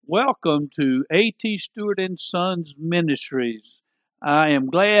Welcome to A.T. Stewart and Sons Ministries. I am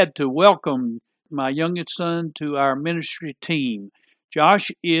glad to welcome my youngest son to our ministry team.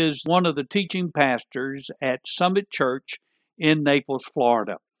 Josh is one of the teaching pastors at Summit Church in Naples,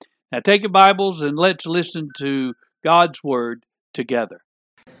 Florida. Now take your Bibles and let's listen to God's Word together.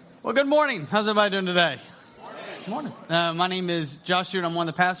 Well, good morning. How's everybody doing today? Morning. My name is Josh Stewart. I'm one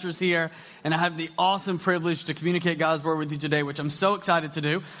of the pastors here, and I have the awesome privilege to communicate God's Word with you today, which I'm so excited to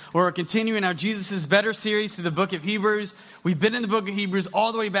do. We're continuing our Jesus is Better series through the book of Hebrews. We've been in the book of Hebrews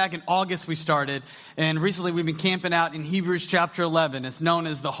all the way back in August we started, and recently we've been camping out in Hebrews chapter 11. It's known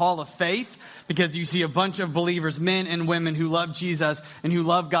as the Hall of Faith because you see a bunch of believers, men and women who love Jesus and who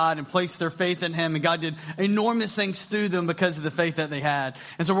love God and place their faith in Him, and God did enormous things through them because of the faith that they had.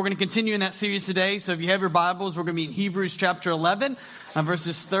 And so we're going to continue in that series today. So if you have your Bibles, we're going to be in Hebrews chapter 11.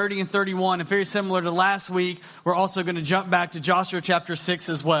 Verses 30 and 31, and very similar to last week, we're also going to jump back to Joshua chapter 6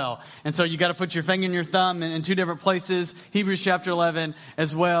 as well. And so you got to put your finger and your thumb in two different places, Hebrews chapter 11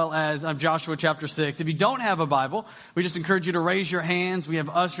 as well as Joshua chapter 6. If you don't have a Bible, we just encourage you to raise your hands. We have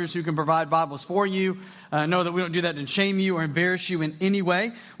ushers who can provide Bibles for you. Know that we don't do that to shame you or embarrass you in any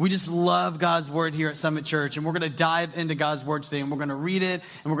way. We just love God's Word here at Summit Church, and we're going to dive into God's Word today, and we're going to read it,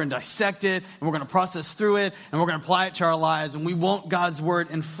 and we're going to dissect it, and we're going to process through it, and we're going to apply it to our lives, and we want God's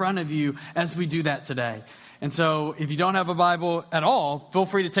Word in front of you as we do that today. And so if you don't have a Bible at all, feel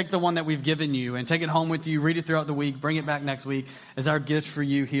free to take the one that we've given you and take it home with you, read it throughout the week, bring it back next week as our gift for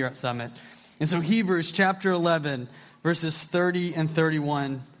you here at Summit. And so Hebrews chapter 11, verses 30 and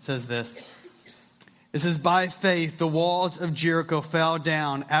 31 says this. It says, by faith, the walls of Jericho fell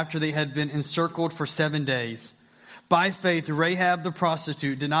down after they had been encircled for 7 days. By faith, Rahab the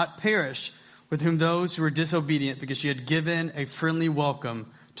prostitute did not perish with whom those who were disobedient because she had given a friendly welcome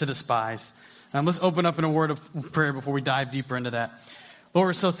to the spies. Let's open up in a word of prayer before we dive deeper into that. Lord,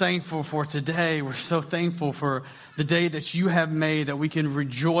 we're so thankful for today. We're so thankful for the day that you have made, that we can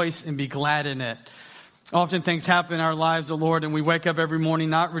rejoice and be glad in it. Often things happen in our lives, O Lord, and we wake up every morning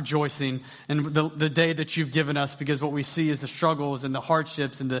not rejoicing in the day that you've given us, because what we see is the struggles and the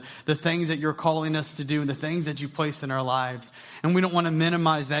hardships and the things that you're calling us to do and the things that you place in our lives. And we don't want to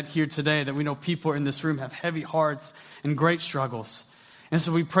minimize that here today, that we know people in this room have heavy hearts and great struggles. And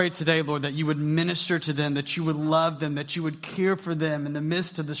so we pray today, Lord, that you would minister to them, that you would love them, that you would care for them in the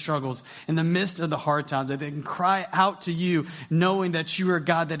midst of the struggles, in the midst of the hard times, that they can cry out to you, knowing that you are a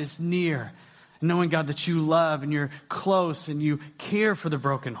God that is near, knowing, God, that you love and you're close and you care for the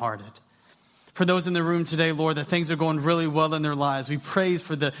brokenhearted. For those in the room today, Lord, that things are going really well in their lives, we praise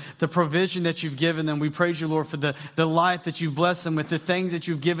for the provision that you've given them. We praise you, Lord, for the life that you've blessed them with, the things that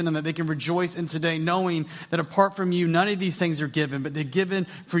you've given them that they can rejoice in today, knowing that apart from you, none of these things are given, but they're given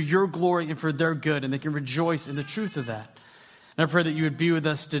for your glory and for their good, and they can rejoice in the truth of that. And I pray that you would be with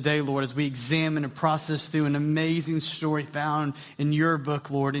us today, Lord, as we examine and process through an amazing story found in your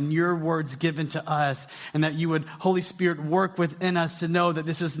book, Lord, in your words given to us, and that you would, Holy Spirit, work within us to know that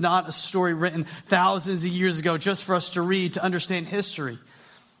this is not a story written thousands of years ago just for us to read, to understand history.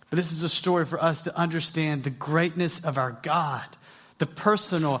 But this is a story for us to understand the greatness of our God, the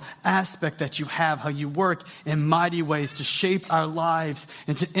personal aspect that you have, how you work in mighty ways to shape our lives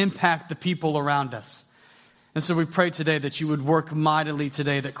and to impact the people around us. And so we pray today that you would work mightily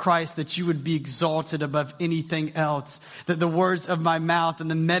today, that Christ, that you would be exalted above anything else, that the words of my mouth and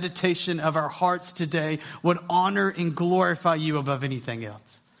the meditation of our hearts today would honor and glorify you above anything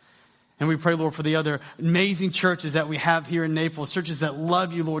else. And we pray, Lord, for the other amazing churches that we have here in Naples, churches that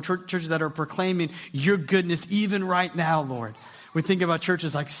love you, Lord, churches that are proclaiming your goodness even right now, Lord. We think about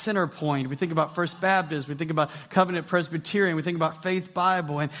churches like Centerpoint. We think about First Baptist. We think about Covenant Presbyterian. We think about Faith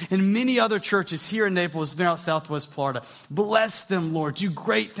Bible and many other churches here in Naples, throughout Southwest Florida. Bless them, Lord. Do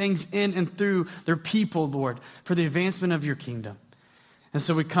great things in and through their people, Lord, for the advancement of your kingdom. And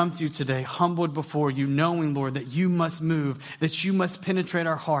so we come to you today, humbled before you, knowing, Lord, that you must move, that you must penetrate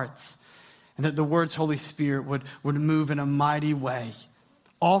our hearts, and that the words, Holy Spirit, would move in a mighty way,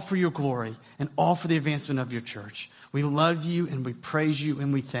 all for your glory and all for the advancement of your church. We love you and we praise you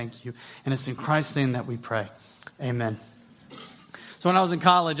and we thank you. And it's in Christ's name that we pray. Amen. So when I was in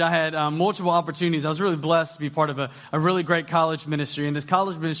college, I had multiple opportunities. I was really blessed to be part of a really great college ministry. And this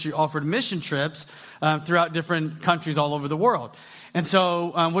college ministry offered mission trips throughout different countries all over the world. And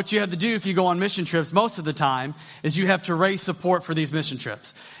so what you have to do if you go on mission trips most of the time is you have to raise support for these mission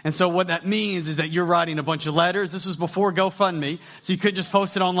trips. And so what that means is that you're writing a bunch of letters. This was before GoFundMe, so you couldn't just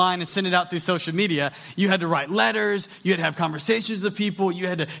post it online and send it out through social media. You had to write letters. You had to have conversations with people. You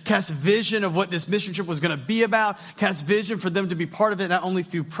had to cast vision of what this mission trip was going to be about, cast vision for them to be part of it, not only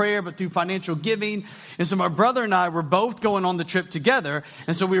through prayer, but through financial giving. And so my brother and I were both going on the trip together.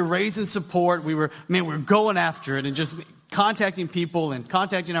 And so we were raising support. We were going after it and just contacting people and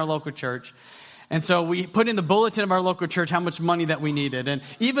contacting our local church. And so we put in the bulletin of our local church how much money that we needed. And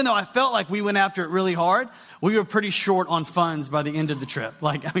even though I felt like we went after it really hard, we were pretty short on funds by the end of the trip.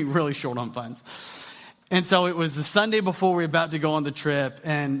 Really short on funds. And so it was the Sunday before we were about to go on the trip.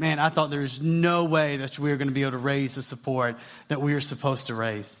 And man, I thought there's no way that we were going to be able to raise the support that we were supposed to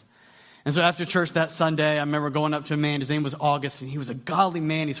raise. And so after church that Sunday, I remember going up to a man. His name was August, and he was a godly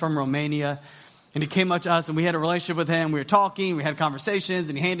man. He's from Romania. And he came up to us, and we had a relationship with him. We were talking, we had conversations,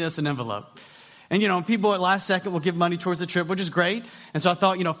 and he handed us an envelope. And, people at last second will give money towards the trip, which is great. And so I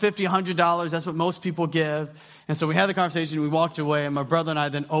thought, $50, $100, that's what most people give. And so we had the conversation, we walked away, and my brother and I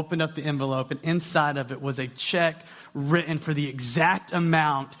then opened up the envelope, and inside of it was a check written for the exact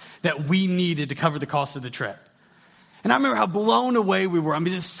amount that we needed to cover the cost of the trip. And I remember how blown away we were.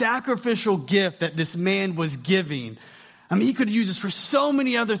 This sacrificial gift that this man was giving. He could have used this for so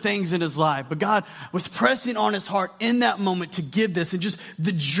many other things in his life, but God was pressing on his heart in that moment to give this, and just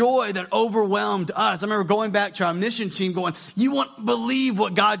the joy that overwhelmed us. I remember going back to our mission team going, you won't believe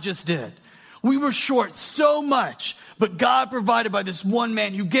what God just did. We were short so much, but God provided by this one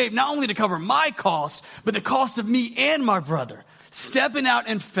man who gave not only to cover my cost, but the cost of me and my brother, stepping out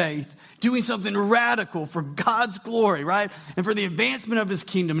in faith, doing something radical for God's glory, right? And for the advancement of his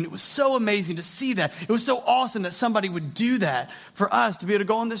kingdom. And it was so amazing to see that. It was so awesome that somebody would do that for us to be able to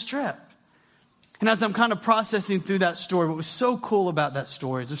go on this trip. And as I'm kind of processing through that story, what was so cool about that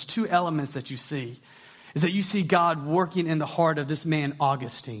story is there's two elements that you see. Is that you see God working in the heart of this man,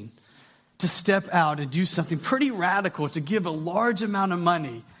 Augustine, to step out and do something pretty radical, to give a large amount of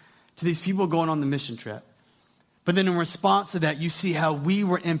money to these people going on the mission trip. But then in response to that, you see how we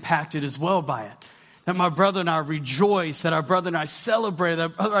were impacted as well by it. That my brother and I rejoiced, that our brother and I celebrated, that our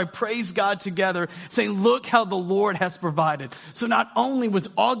brother and I praised God together, saying, look how the Lord has provided. So not only was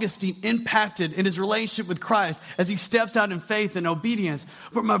Augustine impacted in his relationship with Christ as he steps out in faith and obedience,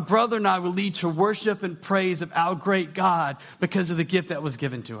 but my brother and I will lead to worship and praise of our great God because of the gift that was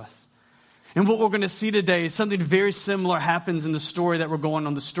given to us. And what we're going to see today is something very similar happens in the story that we're going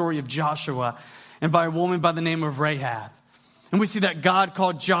on, the story of Joshua, and by a woman by the name of Rahab. And we see that God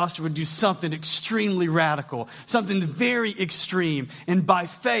called Joshua to do something extremely radical, something very extreme. And by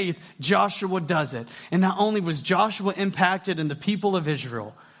faith, Joshua does it. And not only was Joshua impacted and the people of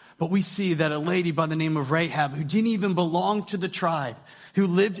Israel, but we see that a lady by the name of Rahab, who didn't even belong to the tribe, who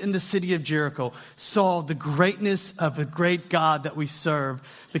lived in the city of Jericho, saw the greatness of the great God that we serve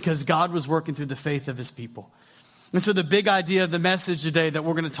because God was working through the faith of his people. And so the big idea of the message today that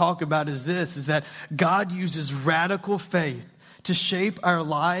we're going to talk about is this, is that God uses radical faith to shape our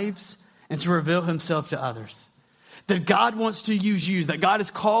lives and to reveal himself to others. That God wants to use you, that God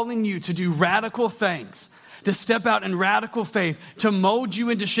is calling you to do radical things, to step out in radical faith, to mold you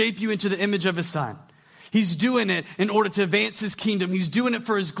and to shape you into the image of his son. He's doing it in order to advance his kingdom. He's doing it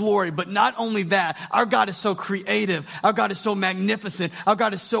for his glory. But not only that, our God is so creative. Our God is so magnificent. Our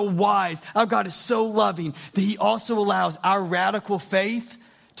God is so wise. Our God is so loving that he also allows our radical faith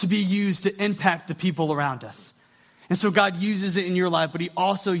to be used to impact the people around us. And so God uses it in your life, but he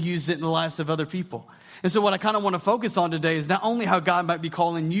also uses it in the lives of other people. And so what I kind of want to focus on today is not only how God might be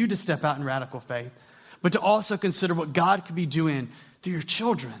calling you to step out in radical faith, but to also consider what God could be doing through your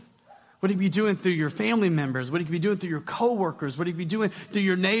children. What he could be doing through your family members, what he could be doing through your coworkers, what he could be doing through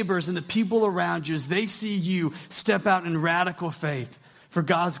your neighbors and the people around you as they see you step out in radical faith for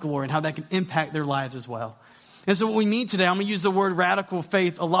God's glory and how that can impact their lives as well. And so what we mean today, I'm going to use the word radical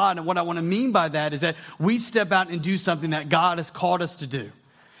faith a lot. And what I want to mean by that is that we step out and do something that God has called us to do.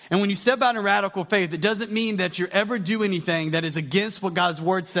 And when you step out in radical faith, it doesn't mean that you ever do anything that is against what God's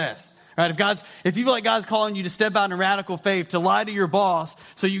word says. Right? If you feel like God's calling you to step out in radical faith, to lie to your boss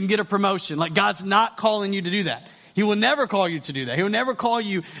so you can get a promotion, like God's not calling you to do that. He will never call you to do that. He will never call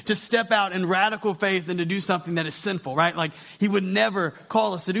you to step out in radical faith and to do something that is sinful, right? Like he would never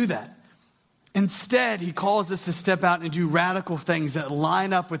call us to do that. Instead, he calls us to step out and do radical things that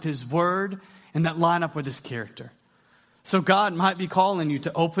line up with his word and that line up with his character. So God might be calling you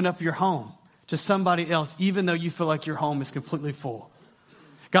to open up your home to somebody else, even though you feel like your home is completely full.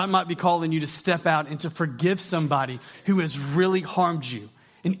 God might be calling you to step out and to forgive somebody who has really harmed you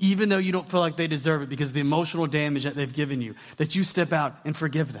And even though you don't feel like they deserve it because of the emotional damage that they've given you, that you step out and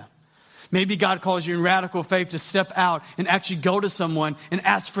forgive them. Maybe God calls you in radical faith to step out and actually go to someone and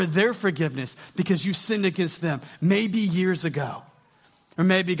ask for their forgiveness because you sinned against them, maybe years ago. Or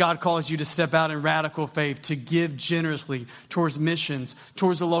maybe God calls you to step out in radical faith to give generously towards missions,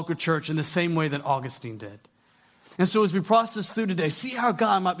 towards the local church in the same way that Augustine did. And so as we process through today, see how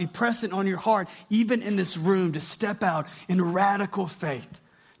God might be pressing on your heart, even in this room, to step out in radical faith,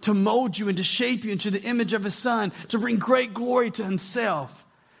 to mold you and to shape you into the image of his Son, to bring great glory to himself.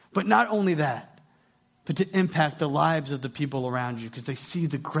 But not only that, but to impact the lives of the people around you because they see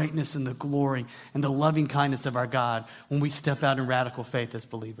the greatness and the glory and the loving kindness of our God when we step out in radical faith as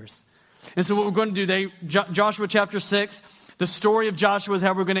believers. And so what we're going to do today, Joshua chapter 6, the story of Joshua is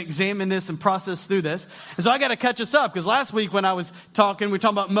how we're going to examine this and process through this. And so I got to catch us up because last week when I was talking, we were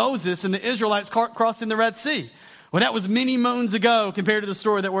talking about Moses and the Israelites crossing the Red Sea. Well, that was many moons ago compared to the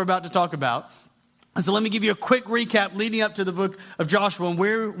story that we're about to talk about. And so let me give you a quick recap leading up to the book of Joshua and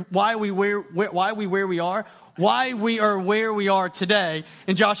why we are where we are today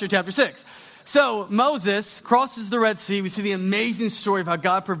in Joshua chapter 6. So Moses crosses the Red Sea. We see the amazing story of how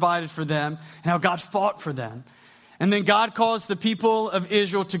God provided for them and how God fought for them. And then God calls the people of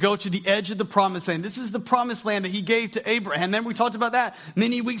Israel to go to the edge of the promised land. This is the promised land that he gave to Abraham. Remember, we talked about that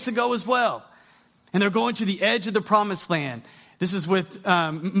many weeks ago as well. And they're going to the edge of the promised land. This is with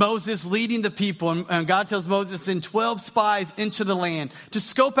Moses leading the people. And God tells Moses to send 12 spies into the land to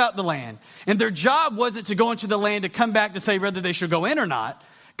scope out the land. And their job wasn't to go into the land to come back to say whether they should go in or not.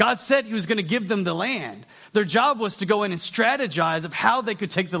 God said he was going to give them the land. Their job was to go in and strategize of how they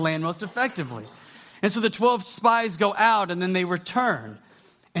could take the land most effectively. And so the 12 spies go out and then they return.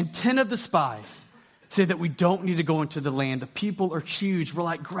 And 10 of the spies say that we don't need to go into the land. The people are huge. We're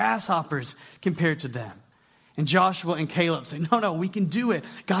like grasshoppers compared to them. And Joshua and Caleb say, no, we can do it.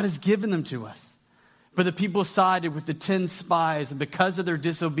 God has given them to us. But the people sided with the 10 spies. And because of their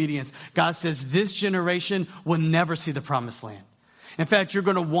disobedience, God says this generation will never see the promised land. In fact, you're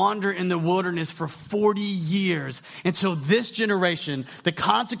going to wander in the wilderness for 40 years until this generation, the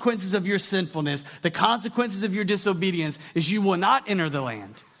consequences of your sinfulness, the consequences of your disobedience is you will not enter the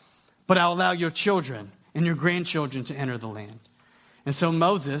land. But I'll allow your children and your grandchildren to enter the land. And so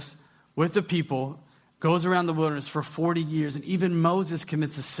Moses, with the people, goes around the wilderness for 40 years, and even Moses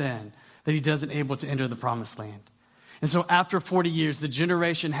commits a sin that he doesn't able to enter the promised land. And so after 40 years, the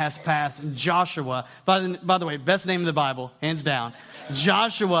generation has passed, and Joshua, by the way, best name in the Bible, hands down,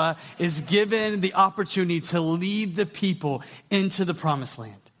 Joshua is given the opportunity to lead the people into the promised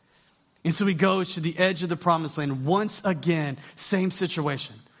land. And so he goes to the edge of the promised land. Once again, same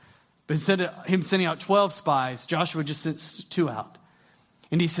situation. But instead of him sending out 12 spies, Joshua just sends 2 out.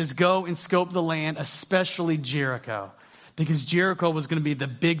 And he says, go and scope the land, especially Jericho. Because Jericho was going to be the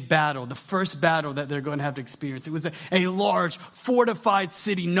big battle, the first battle that they're going to have to experience. It was a large, fortified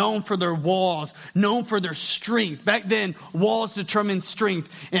city known for their walls, known for their strength. Back then, walls determined strength.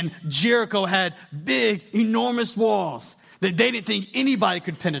 And Jericho had big, enormous walls that they didn't think anybody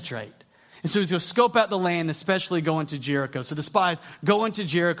could penetrate. And so he's going to scope out the land, especially go into Jericho. So the spies go into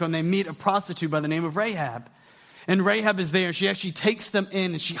Jericho and they meet a prostitute by the name of Rahab. And Rahab is there. She actually takes them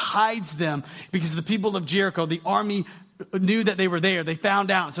in and she hides them because the people of Jericho, the army, knew that they were there. They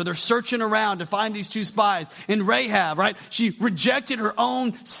found out. So they're searching around to find these 2 spies. And Rahab, right, she rejected her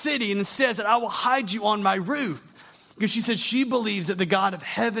own city and instead said, I will hide you on my roof. Because she said she believes that the God of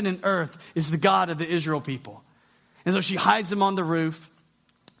heaven and earth is the God of the Israel people. And so she hides them on the roof.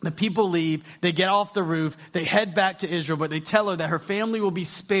 The people leave. They get off the roof. They head back to Israel. But they tell her that her family will be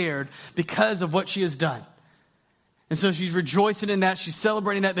spared because of what she has done. And so she's rejoicing in that. She's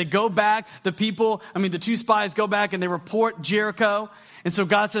celebrating that. They go back. The 2 spies go back and they report Jericho. And so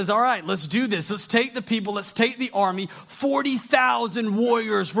God says, all right, let's do this. Let's take the people. Let's take the army. 40,000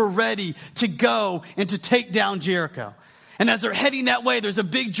 warriors were ready to go and to take down Jericho. And as they're heading that way, there's a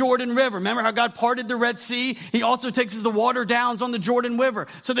big Jordan River. Remember how God parted the Red Sea? He also takes us the water downs on the Jordan River.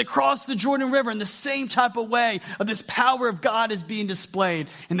 So they cross the Jordan River in the same type of way of this power of God is being displayed.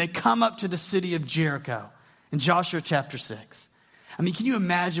 And they come up to the city of Jericho. In Joshua chapter 6. I mean, can you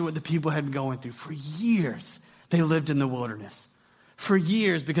imagine what the people had been going through? For years, they lived in the wilderness. For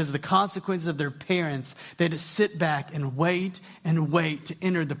years, because of the consequences of their parents, they had to sit back and wait to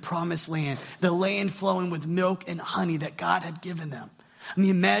enter the promised land. The land flowing with milk and honey that God had given them. I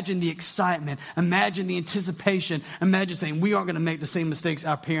mean, imagine the excitement. Imagine the anticipation. Imagine saying, we aren't going to make the same mistakes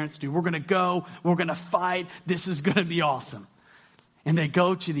our parents do. We're going to go. We're going to fight. This is going to be awesome. And they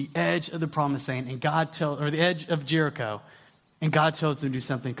go to the edge of the promised land and the edge of Jericho, and God tells them to do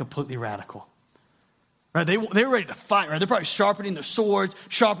something completely radical. Right? They were ready to fight, right? They're probably sharpening their swords,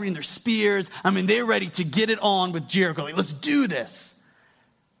 sharpening their spears. I mean, they're ready to get it on with Jericho. Like, let's do this.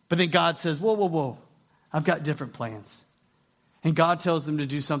 But then God says, whoa, whoa, whoa. I've got different plans. And God tells them to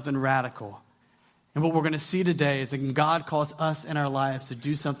do something radical. And what we're going to see today is that when God calls us in our lives to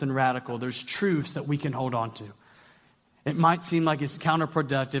do something radical, there's truths that we can hold on to. It might seem like it's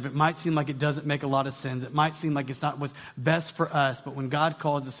counterproductive. It might seem like it doesn't make a lot of sense. It might seem like it's not what's best for us. But when God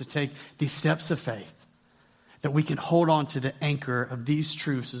calls us to take these steps of faith, that we can hold on to the anchor of these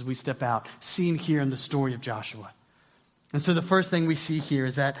truths as we step out, seen here in the story of Joshua. And so the first thing we see here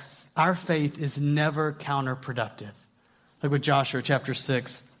is that our faith is never counterproductive. Look what Joshua chapter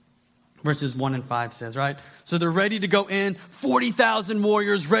 6, verses 1 and 5 says, right? So they're ready to go in, 40,000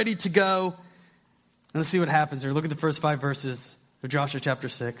 warriors ready to go. And let's see what happens here. Look at the first 5 verses of Joshua chapter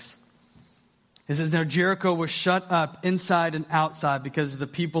 6. It says, now Jericho was shut up inside and outside because of the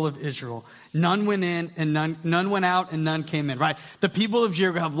people of Israel. None went in and none went out and none came in, right? The people of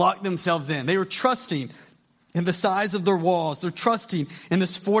Jericho have locked themselves in. They were trusting in the size of their walls. They're trusting in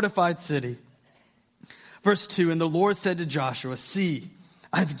this fortified city. Verse 2, and the Lord said to Joshua, see,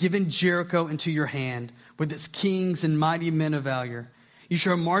 I have given Jericho into your hand with its kings and mighty men of valor. You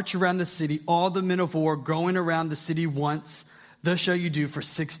shall march around the city, all the men of war going around the city once. Thus shall you do for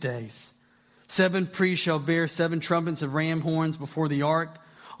 6 days. 7 priests shall bear 7 trumpets of ram horns before the ark.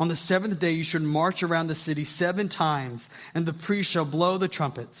 On the 7th day you should march around the city 7 times, and the priests shall blow the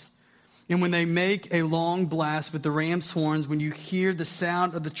trumpets. And when they make a long blast with the ram's horns, when you hear the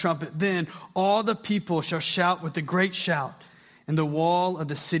sound of the trumpet, then all the people shall shout with a great shout, and the wall of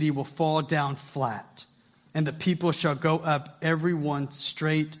the city will fall down flat, and the people shall go up every one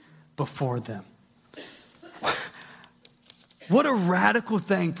straight before them. What a radical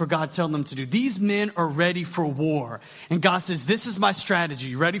thing for God telling them to do. These men are ready for war. And God says, this is my strategy.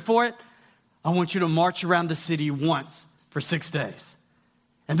 You ready for it? I want you to march around the city once for 6 days.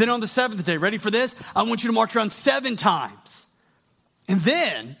 And then on the 7th day, ready for this? I want you to march around 7 times. And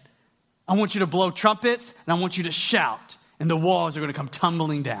then I want you to blow trumpets and I want you to shout. And the walls are going to come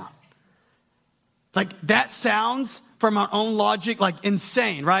tumbling down. Like, that sounds, from our own logic, like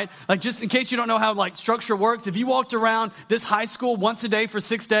insane, right? Like, just in case you don't know how like structure works, if you walked around this high school once a day for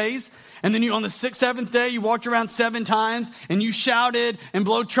 6 days, and then on the 7th day, you walked around 7 times, and you shouted and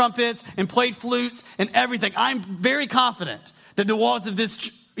blew trumpets and played flutes and everything, I'm very confident that the walls of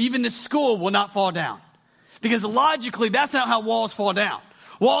even this school will not fall down. Because logically, that's not how walls fall down.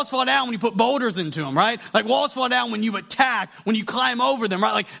 Walls fall down when you put boulders into them, right? Like, walls fall down when you attack, when you climb over them,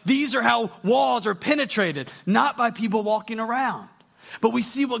 right? Like, these are how walls are penetrated, not by people walking around. But we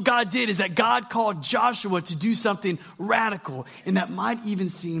see what God did is that God called Joshua to do something radical, and that might even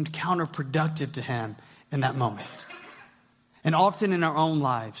seem counterproductive to him in that moment. And often in our own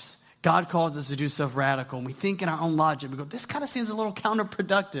lives, God calls us to do stuff radical, and we think in our own logic, we go, this kind of seems a little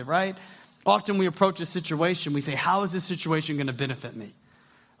counterproductive, right? Often we approach a situation, we say, how is this situation going to benefit me?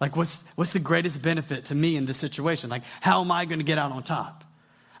 Like, what's the greatest benefit to me in this situation? Like, how am I going to get out on top?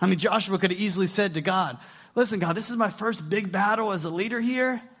 I mean, Joshua could have easily said to God, listen, God, this is my first big battle as a leader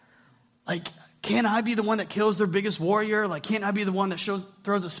here. Like, can't I be the one that kills their biggest warrior? Like, can't I be the one that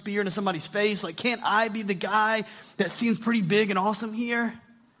throws a spear into somebody's face? Like, can't I be the guy that seems pretty big and awesome here?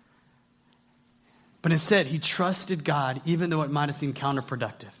 But instead, he trusted God, even though it might have seemed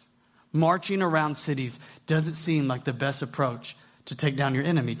counterproductive. Marching around cities doesn't seem like the best approach to take down your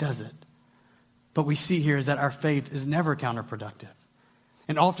enemy, does it? But we see here is that our faith is never counterproductive.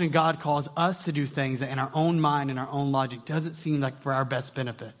 And often God calls us to do things that in our own mind and our own logic doesn't seem like for our best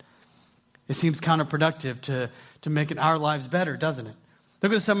benefit. It seems counterproductive to making our lives better, doesn't it?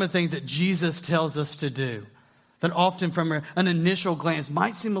 Look at some of the things that Jesus tells us to do that often from an initial glance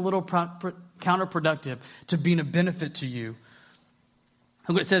might seem a little counterproductive to being a benefit to you.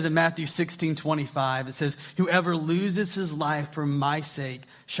 Look what it says in Matthew 16:25. It says, whoever loses his life for my sake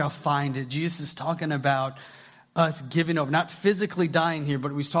shall find it. Jesus is talking about us giving over, not physically dying here,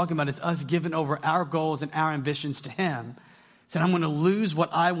 but what he's talking about is us giving over our goals and our ambitions to him. He said, I'm going to lose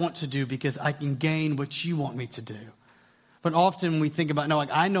what I want to do because I can gain what you want me to do. But often we think about, no, like,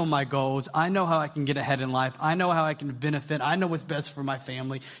 I know my goals. I know how I can get ahead in life. I know how I can benefit. I know what's best for my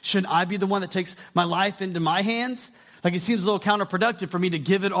family. Should I be the one that takes my life into my hands? Like, it seems a little counterproductive for me to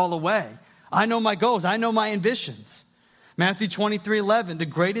give it all away. I know my goals. I know my ambitions. Matthew 23:11, the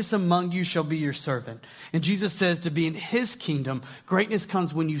greatest among you shall be your servant. And Jesus says to be in his kingdom, greatness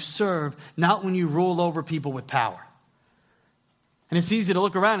comes when you serve, not when you rule over people with power. And it's easy to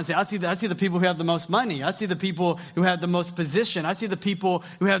look around and say, I see the people who have the most money. I see the people who have the most position. I see the people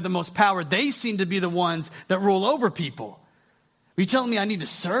who have the most power. They seem to be the ones that rule over people. Are you telling me I need to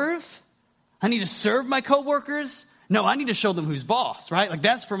serve? I need to serve my coworkers? No, I need to show them who's boss, right? Like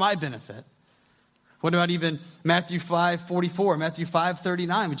that's for my benefit. What about even Matthew 5:44, Matthew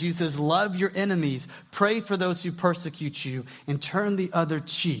 5:39, where Jesus says, love your enemies, pray for those who persecute you, and turn the other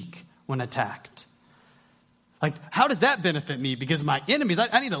cheek when attacked. Like, how does that benefit me? Because my enemies,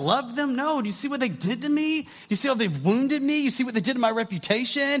 I need to love them? No. Do you see what they did to me? Do you see how they've wounded me? You see what they did to my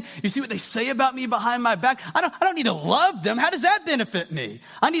reputation? You see what they say about me behind my back? I don't need to love them. How does that benefit me?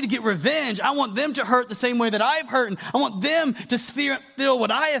 I need to get revenge. I want them to hurt the same way that I've hurt. And I want them to feel what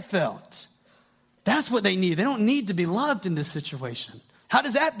I have felt. That's what they need. They don't need to be loved in this situation. How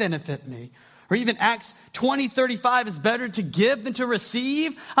does that benefit me? Or even Acts 20:35 is better to give than to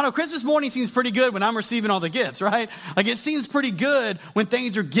receive. I know Christmas morning seems pretty good when I'm receiving all the gifts, right? Like it seems pretty good when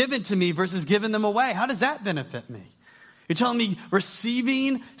things are given to me versus giving them away. How does that benefit me? You're telling me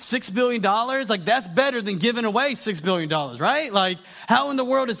receiving $6 billion, like that's better than giving away $6 billion, right? Like how in the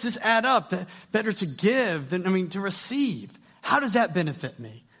world does this add up? That better to give than, to receive. How does that benefit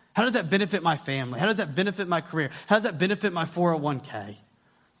me? How does that benefit my family? How does that benefit my career? How does that benefit my 401k?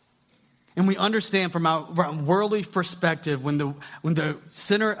 And we understand from our worldly perspective, when the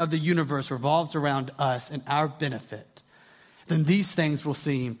center of the universe revolves around us and our benefit, then these things will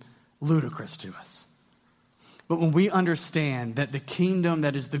seem ludicrous to us. But when we understand that the kingdom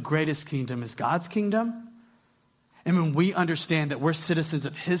that is the greatest kingdom is God's kingdom, and when we understand that we're citizens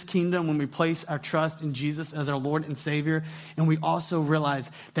of his kingdom, when we place our trust in Jesus as our Lord and Savior, and we also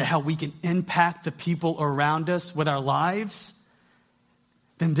realize that how we can impact the people around us with our lives,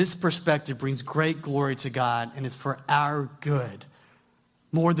 then this perspective brings great glory to God, and it's for our good,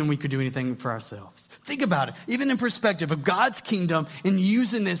 more than we could do anything for ourselves. Think about it, even in perspective of God's kingdom and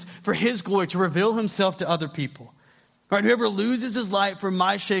using this for his glory to reveal himself to other people. Right? Whoever loses his life for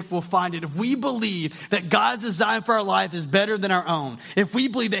my sake will find it. If we believe that God's design for our life is better than our own, if we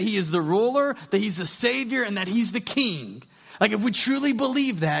believe that he is the ruler, that he's the savior, and that he's the king, like if we truly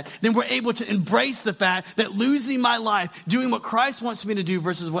believe that, then we're able to embrace the fact that losing my life, doing what Christ wants me to do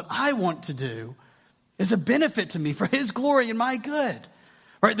versus what I want to do, is a benefit to me for his glory and my good.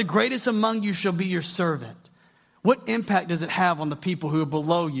 Right? The greatest among you shall be your servant. What impact does it have on the people who are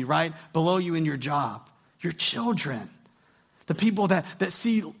below you, right? Below you in your job, your children, the people that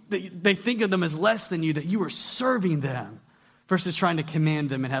see, that they think of them as less than you, that you are serving them versus trying to command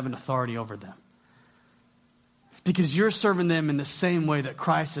them and have an authority over them. Because you're serving them in the same way that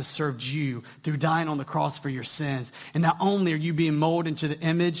Christ has served you through dying on the cross for your sins. And not only are you being molded into the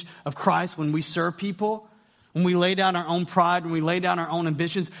image of Christ when we serve people, when we lay down our own pride, when we lay down our own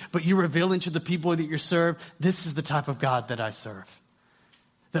ambitions, but you reveal to the people that you serve, this is the type of God that I serve.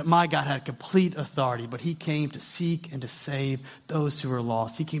 That my God had complete authority, but he came to seek and to save those who are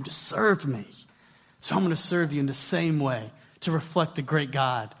lost. He came to serve me. So I'm going to serve you in the same way to reflect the great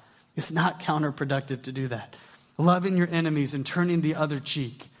God. It's not counterproductive to do that. Loving your enemies and turning the other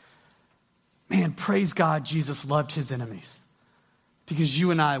cheek. Man, praise God, Jesus loved his enemies. Because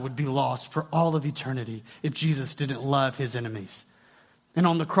you and I would be lost for all of eternity if Jesus didn't love his enemies. And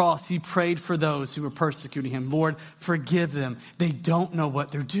on the cross, he prayed for those who were persecuting him. Lord, forgive them. They don't know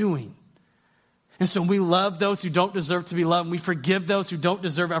what they're doing. And so we love those who don't deserve to be loved. And we forgive those who don't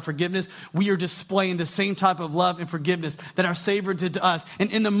deserve our forgiveness. We are displaying the same type of love and forgiveness that our Savior did to us.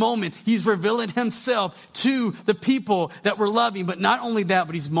 And in the moment, he's revealing himself to the people that we're loving. But not only that,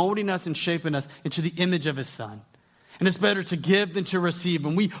 but he's molding us and shaping us into the image of his Son. And it's better to give than to receive.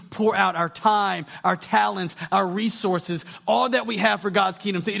 When we pour out our time, our talents, our resources, all that we have for God's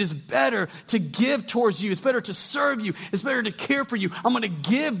kingdom, say it is better to give towards you. It's better to serve you. It's better to care for you. I'm going to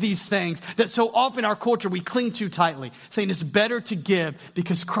give these things that so often our culture we cling to tightly. Saying it's better to give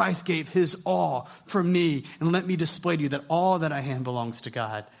because Christ gave his all for me. And let me display to you that all that I am belongs to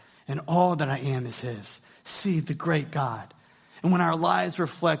God. And all that I am is his. See the great God. And when our lives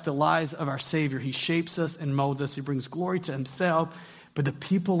reflect the lives of our Savior, he shapes us and molds us. He brings glory to himself. But the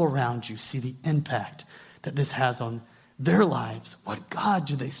people around you see the impact that this has on their lives. What God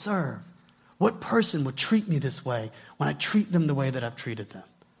do they serve? What person would treat me this way when I treat them the way that I've treated them?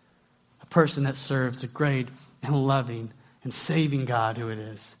 A person that serves a great and loving and saving God who it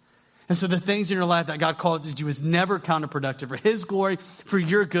is. And so the things in your life that God calls you to do is never counterproductive for his glory, for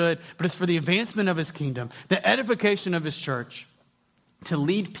your good, but it's for the advancement of his kingdom, the edification of his church, to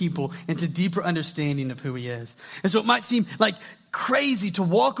lead people into deeper understanding of who he is. And so it might seem like crazy to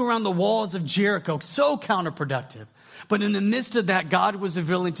walk around the walls of Jericho, so counterproductive. But in the midst of that, God was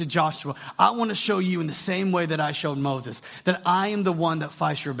revealing to Joshua, I want to show you in the same way that I showed Moses, that I am the one that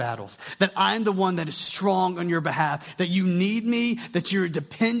fights your battles, that I am the one that is strong on your behalf, that you need me, that you're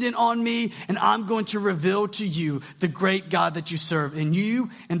dependent on me, and I'm going to reveal to you the great God that you serve. And you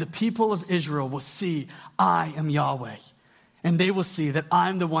and the people of Israel will see I am Yahweh. And they will see that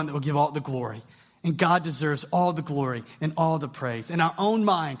I'm the one that will give all the glory. And God deserves all the glory and all the praise. In our own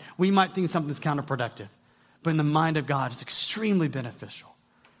mind, we might think something's counterproductive. But in the mind of God, it's extremely beneficial.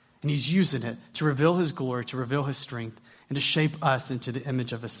 And he's using it to reveal his glory, to reveal his strength, and to shape us into the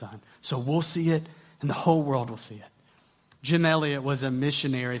image of his son. So we'll see it, and the whole world will see it. Jim Elliot was a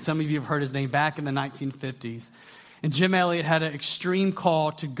missionary. Some of you have heard his name back in the 1950s. And Jim Elliot had an extreme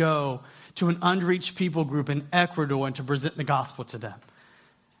call to go to an unreached people group in Ecuador and to present the gospel to them.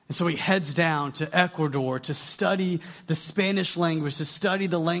 And so he heads down to Ecuador to study the Spanish language, to study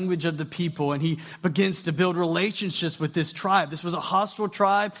the language of the people. And he begins to build relationships with this tribe. This was a hostile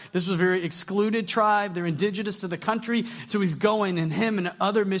tribe. This was a very excluded tribe. They're indigenous to the country. So he's going, and him and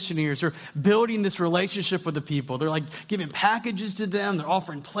other missionaries are building this relationship with the people. They're like giving packages to them. They're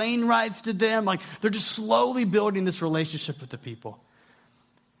offering plane rides to them. Like they're just slowly building this relationship with the people.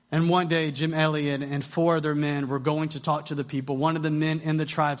 And one day, Jim Elliot and 4 other men were going to talk to the people. One of the men in the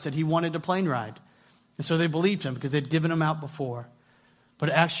tribe said he wanted a plane ride. And so they believed him because they'd given him out before. But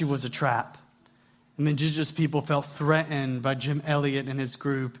it actually was a trap. And the indigenous people felt threatened by Jim Elliot and his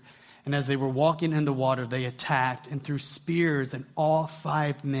group. And as they were walking in the water, they attacked and threw spears, and all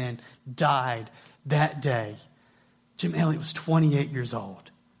 5 men died that day. Jim Elliot was 28 years old.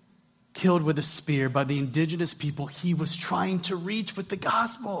 Killed with a spear by the indigenous people he was trying to reach with the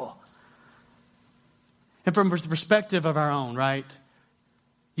gospel. And from the perspective of our own, right?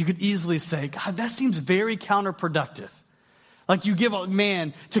 You could easily say, God, that seems very counterproductive. Like you give a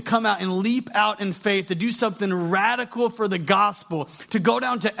man to come out and leap out in faith, to do something radical for the gospel, to go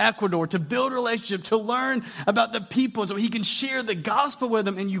down to Ecuador, to build a relationship, to learn about the people so he can share the gospel with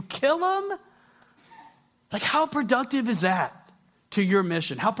them, and you kill him? Like how productive is that to your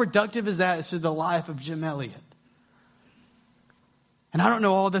mission? How productive is that to the life of Jim Elliot? And I don't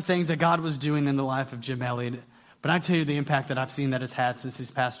know all the things that God was doing in the life of Jim Elliot, but I tell you the impact that I've seen that has had since he's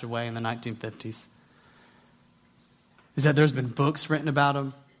passed away in the 1950s is that there's been books written about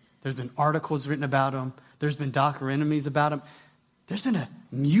him. There's been articles written about him. There's been documentaries about him. There's been a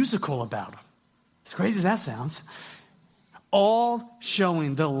musical about him. As crazy as that sounds. All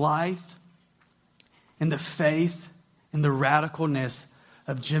showing the life and the faith and the radicalness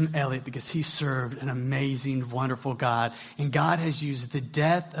of Jim Elliot, because he served an amazing, wonderful God. And God has used the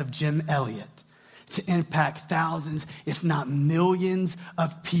death of Jim Elliot to impact thousands, if not millions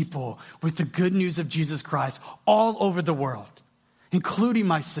of people with the good news of Jesus Christ all over the world, including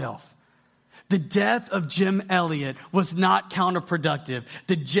myself. The death of Jim Elliot was not counterproductive.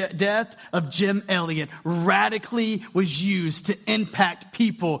 The death of Jim Elliot radically was used to impact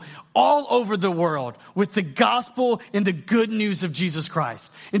people all over the world with the gospel and the good news of Jesus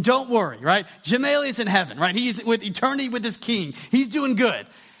Christ. And don't worry, right? Jim Elliot's in heaven, right? He's with eternity with his king. He's doing good.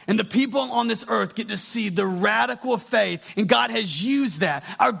 And the people on this earth get to see the radical faith, and God has used that.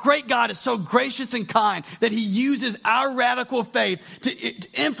 Our great God is so gracious and kind that he uses our radical faith to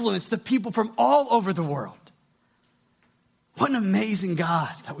influence the people from all over the world. What an amazing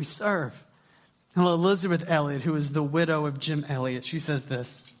God that we serve. And Elizabeth Elliot, who is the widow of Jim Elliot, she says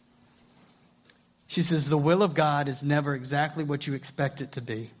this. She says, the will of God is never exactly what you expect it to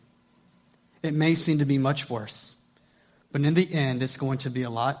be. It may seem to be much worse. But in the end, it's going to be a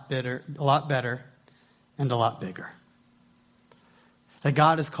lot better, and a lot bigger. That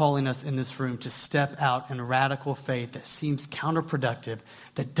God is calling us in this room to step out in radical faith that seems counterproductive,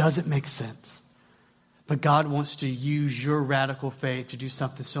 that doesn't make sense. But God wants to use your radical faith to do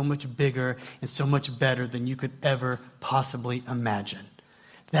something so much bigger and so much better than you could ever possibly imagine.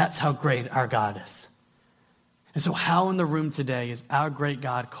 That's how great our God is. And so how in the room today is our great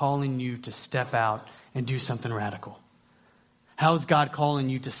God calling you to step out and do something radical? How is God calling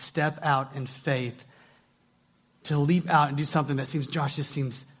you to step out in faith, to leap out and do something that just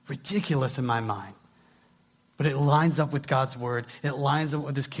seems ridiculous in my mind? But it lines up with God's word. It lines up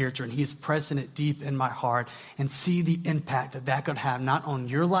with his character, and he's pressing it deep in my heart, and see the impact that could have not on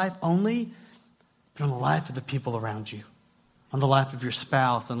your life only, but on the life of the people around you, on the life of your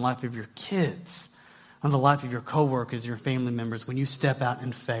spouse, on the life of your kids, on the life of your coworkers, your family members. When you step out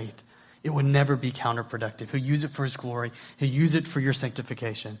in faith, it would never be counterproductive. He'll use it for his glory. He'll use it for your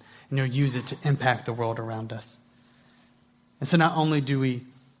sanctification. And he'll use it to impact the world around us. And so not only do we,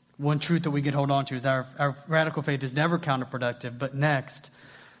 one truth that we can hold on to is our radical faith is never counterproductive, but next,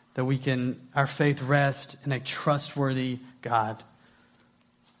 that our faith rest in a trustworthy God.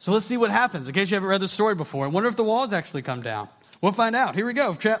 So let's see what happens. In case you haven't read the story before, I wonder if the walls actually come down. We'll find out. Here we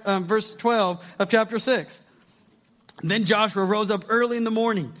go, verse 12 of chapter 6. Then Joshua rose up early in the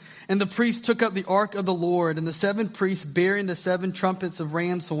morning, and the priests took up the ark of the Lord, and the 7 priests bearing the 7 trumpets of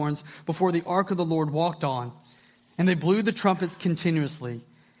ram's horns before the ark of the Lord walked on. And they blew the trumpets continuously.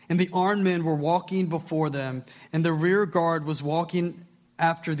 And the armed men were walking before them, and the rear guard was walking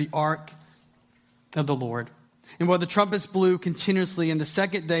after the ark of the Lord. And while the trumpets blew continuously, in the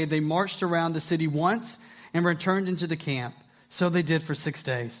second day they marched around the city once and returned into the camp. So they did for 6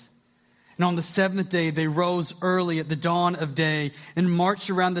 days. And on the 7th day they rose early at the dawn of day and marched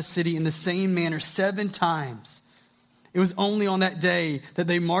around the city in the same manner 7 times. It was only on that day that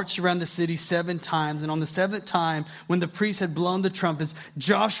they marched around the city 7 times. And on the 7th time, when the priests had blown the trumpets,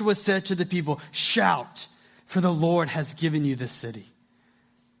 Joshua said to the people, "Shout, for the Lord has given you this city.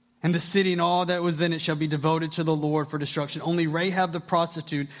 And the city and all that was in it shall be devoted to the Lord for destruction. Only Rahab the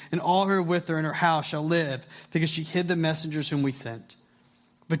prostitute and all who are with her in her house shall live, because she hid the messengers whom we sent.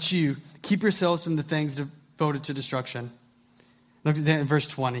 But you, keep yourselves from the things devoted to destruction." Look at verse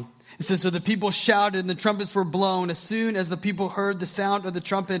 20. It says, "So the people shouted and the trumpets were blown. As soon as the people heard the sound of the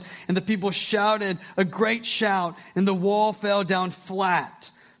trumpet, and the people shouted a great shout, and the wall fell down flat.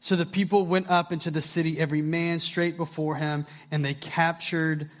 So the people went up into the city, every man straight before him, and they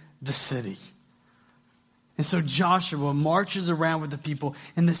captured the city." And so Joshua marches around with the people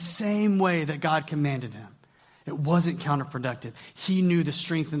in the same way that God commanded him. It wasn't counterproductive. He knew the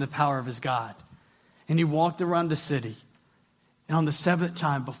strength and the power of his God. And he walked around the city. And on the 7th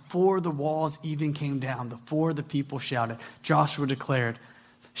time, before the walls even came down, before the people shouted, Joshua declared,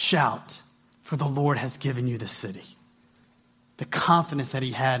 "Shout, for the Lord has given you this city." The confidence that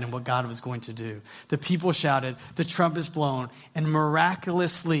he had in what God was going to do. The people shouted, the trumpets blown, and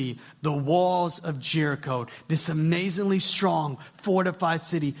miraculously the walls of Jericho, this amazingly strong, fortified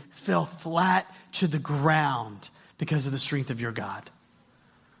city, fell flat to the ground because of the strength of your God.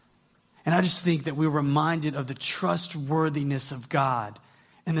 And I just think that we're reminded of the trustworthiness of God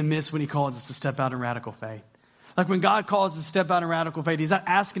in the midst when he calls us to step out in radical faith. Like when God calls us to step out in radical faith, he's not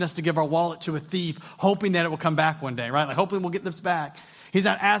asking us to give our wallet to a thief, hoping that it will come back one day, right? Like hoping we'll get this back. He's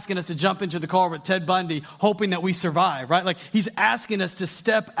not asking us to jump into the car with Ted Bundy, hoping that we survive, right? Like he's asking us to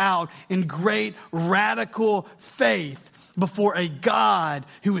step out in great radical faith before a God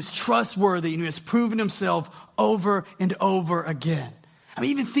who is trustworthy and who has proven himself over and over again. I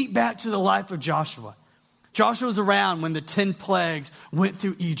mean, even think back to the life of Joshua. Joshua was around when the 10 plagues went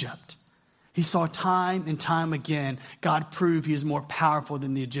through Egypt. He saw time and time again God prove he is more powerful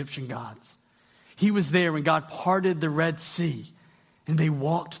than the Egyptian gods. He was there when God parted the Red Sea and they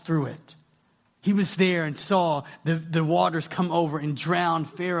walked through it. He was there and saw the waters come over and drown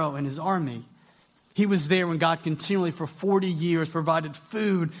Pharaoh and his army. He was there when God continually for 40 years provided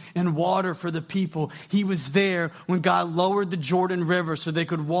food and water for the people. He was there when God lowered the Jordan River so they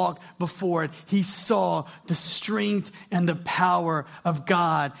could walk before it. He saw the strength and the power of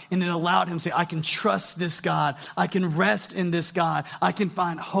God, and it allowed him to say, I can trust this God. I can rest in this God. I can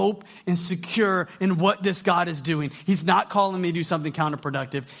find hope and secure in what this God is doing. He's not calling me to do something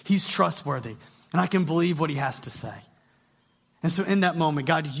counterproductive. He's trustworthy, and I can believe what he has to say. And so in that moment,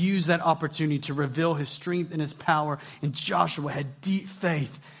 God used that opportunity to reveal his strength and his power. And Joshua had deep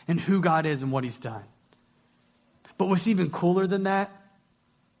faith in who God is and what he's done. But what's even cooler than that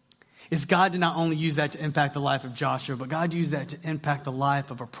is God did not only use that to impact the life of Joshua, but God used that to impact the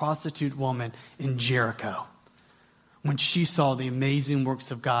life of a prostitute woman in Jericho when she saw the amazing works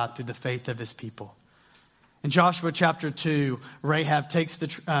of God through the faith of his people. In Joshua chapter 2, Rahab takes the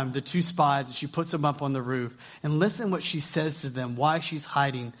 2 spies and she puts them up on the roof. And listen what she says to them, why she's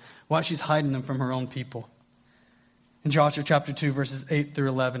hiding them from her own people. In Joshua chapter 2, verses 8 through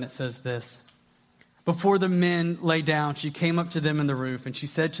 11, it says this. Before the men lay down, she came up to them in the roof and she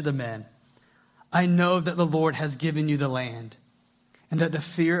said to the men, I know that the Lord has given you the land and that the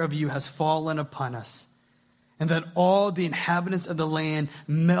fear of you has fallen upon us and that all the inhabitants of the land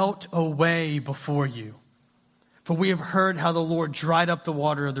melt away before you. For we have heard how the Lord dried up the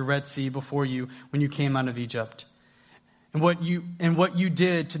water of the Red Sea before you when you came out of Egypt. And what you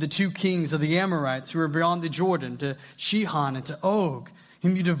did to the 2 kings of the Amorites who were beyond the Jordan, to Sihon and to Og,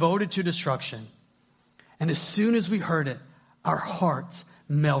 whom you devoted to destruction. And as soon as we heard it, our hearts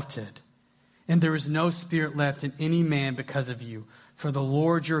melted. And there is no spirit left in any man because of you. For the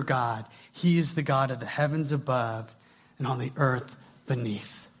Lord your God, he is the God of the heavens above and on the earth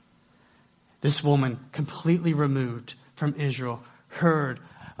beneath. This woman, completely removed from Israel, heard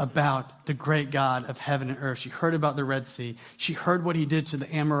about the great God of heaven and earth. She heard about the Red Sea. She heard what he did to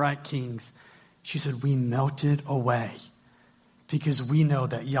the Amorite kings. She said, we melted away because we know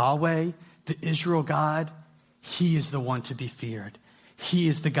that Yahweh, the Israel God, he is the one to be feared. He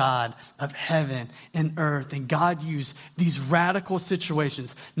is the God of heaven and earth. And God used these radical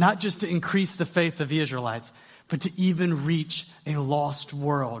situations, not just to increase the faith of the Israelites, but to even reach a lost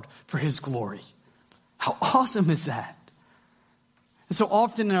world for his glory. How awesome is that? And so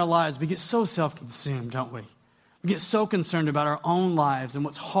often in our lives, we get so self-consumed, don't we? We get so concerned about our own lives and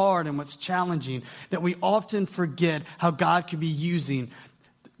what's hard and what's challenging that we often forget how God could be using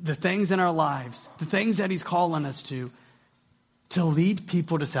the things in our lives, the things that he's calling us to lead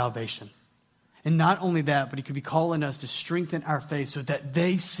people to salvation. And not only that, but he could be calling us to strengthen our faith so that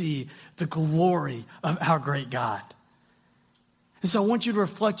they see the glory of our great God. And so I want you to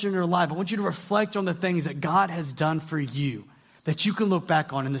reflect on your life. I want you to reflect on the things that God has done for you that you can look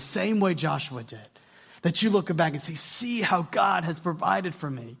back on in the same way Joshua did. That you look back and see how God has provided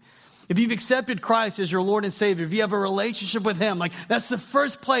for me. If you've accepted Christ as your Lord and Savior, if you have a relationship with him, like that's the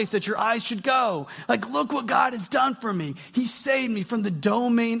first place that your eyes should go. Like, look what God has done for me. He saved me from the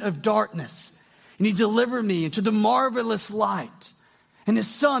domain of darkness. And he delivered me into the marvelous light. And his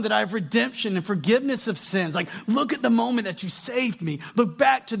son, that I have redemption and forgiveness of sins. Like, look at the moment that you saved me. Look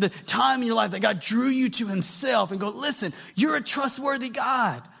back to the time in your life that God drew you to himself and go, listen, you're a trustworthy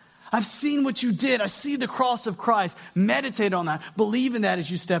God. I've seen what you did. I see the cross of Christ. Meditate on that. Believe in that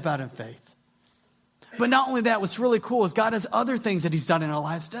as you step out in faith. But not only that, what's really cool is God has other things that he's done in our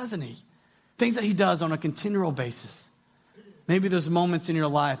lives, doesn't he? Things that he does on a continual basis. Maybe there's moments in your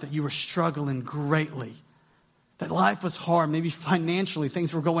life that you were struggling greatly. That life was hard, maybe financially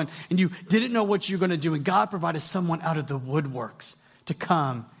things were going, and you didn't know what you were going to do. And God provided someone out of the woodworks to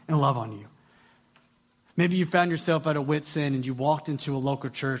come and love on you. Maybe you found yourself at a wit's end and you walked into a local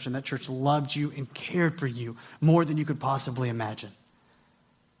church and that church loved you and cared for you more than you could possibly imagine.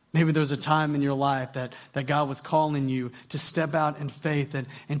 Maybe there was a time in your life that God was calling you to step out in faith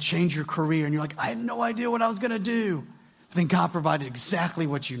and change your career. And you're like, I had no idea what I was going to do. But then God provided exactly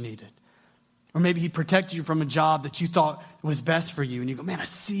what you needed. Or maybe he protected you from a job that you thought was best for you. And you go, man, I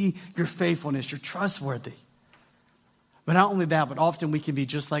see your faithfulness. You're trustworthy. But not only that, but often we can be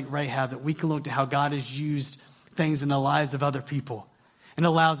just like Rahab, that we can look to how God has used things in the lives of other people and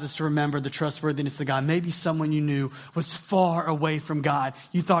allows us to remember the trustworthiness of God. Maybe someone you knew was far away from God.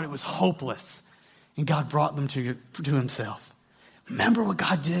 You thought it was hopeless, and God brought them to himself. Remember what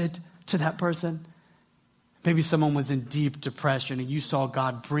God did to that person? Maybe someone was in deep depression, and you saw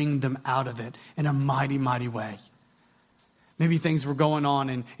God bring them out of it in a mighty, mighty way. Maybe things were going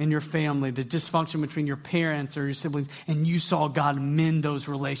on in your family, the dysfunction between your parents or your siblings, and you saw God mend those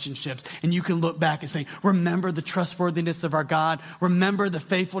relationships. And you can look back and say, remember the trustworthiness of our God. Remember the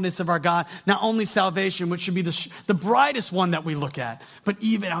faithfulness of our God. Not only salvation, which should be the brightest one that we look at, but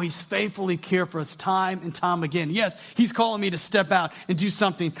even how he's faithfully cared for us time and time again. Yes, he's calling me to step out and do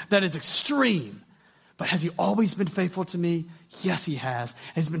something that is extreme. But has he always been faithful to me? Yes, he has.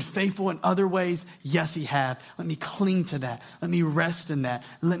 Has he been faithful in other ways? Yes, he has. Let me cling to that. Let me rest in that.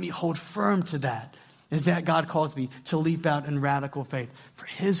 Let me hold firm to that. Is that God calls me to leap out in radical faith for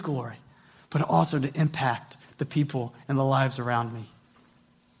his glory, but also to impact the people and the lives around me.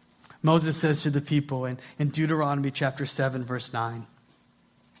 Moses says to the people in Deuteronomy chapter 7, verse 9,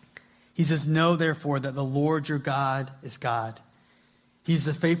 he says, know therefore that the Lord your God is God. He's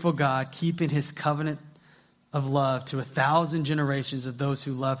the faithful God, keeping his covenant of love to 1,000 generations of those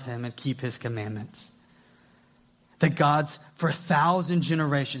who love him and keep his commandments. That for 1,000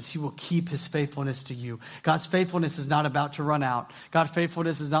 generations, he will keep his faithfulness to you. God's faithfulness is not about to run out. God's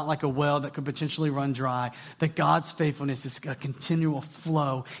faithfulness is not like a well that could potentially run dry. That God's faithfulness is a continual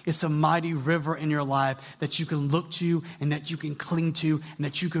flow. It's a mighty river in your life that you can look to and that you can cling to and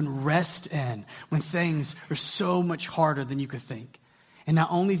that you can rest in when things are so much harder than you could think. And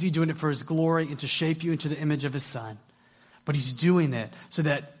not only is he doing it for his glory and to shape you into the image of his son, but he's doing it so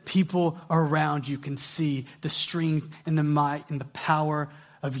that people around you can see the strength and the might and the power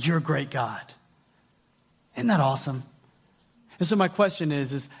of your great God. Isn't that awesome? And so my question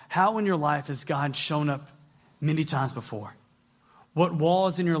is how in your life has God shown up many times before? What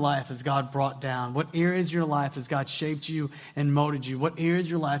walls in your life has God brought down? What areas of your life has God shaped you and molded you? What areas of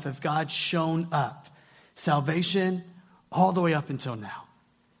your life have God shown up? Salvation, all the way up until now,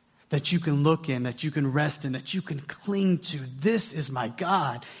 that you can look in, that you can rest in, that you can cling to. This is my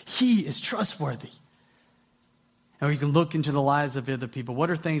God. He is trustworthy. Or you can look into the lives of other people. What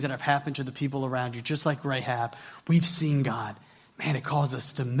are things that have happened to the people around you? Just like Rahab, we've seen God. Man, it caused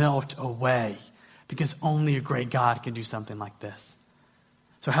us to melt away because only a great God can do something like this.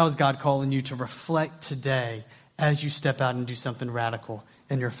 So how is God calling you to reflect today as you step out and do something radical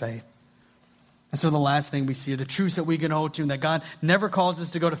in your faith? And so the last thing we see are the truths that we can hold to, and that God never calls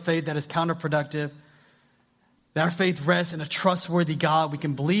us to go to faith that is counterproductive. That our faith rests in a trustworthy God. We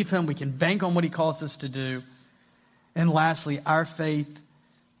can believe him. We can bank on what he calls us to do. And lastly, our faith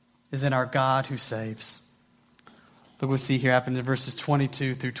is in our God who saves. Look what we see here happening in verses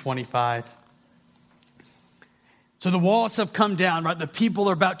 22 through 25. So the walls have come down, right? The people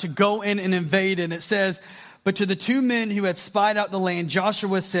are about to go in and invade. And it says, but to the two men who had spied out the land,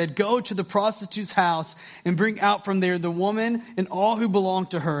 Joshua said, go to the prostitute's house and bring out from there the woman and all who belong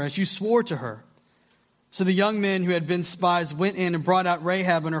to her, as you swore to her. So the young men who had been spies went in and brought out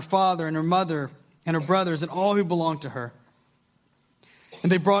Rahab and her father and her mother and her brothers and all who belonged to her.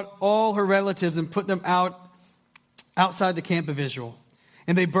 And they brought all her relatives and put them outside the camp of Israel.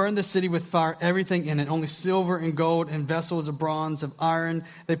 And they burned the city with fire, everything in it, only silver and gold and vessels of bronze, of iron,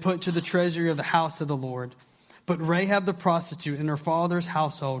 they put to the treasury of the house of the Lord. But Rahab the prostitute and her father's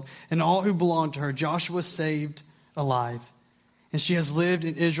household and all who belonged to her, Joshua saved alive. And she has lived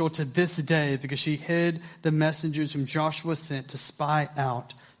in Israel to this day because she hid the messengers whom Joshua sent to spy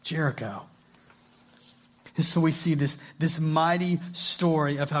out Jericho. And so we see this mighty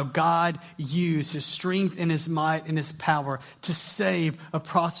story of how God used his strength and his might and his power to save a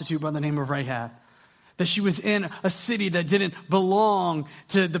prostitute by the name of Rahab. That she was in a city that didn't belong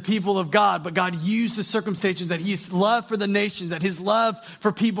to the people of God, but God used the circumstances, that his love for the nations, that his love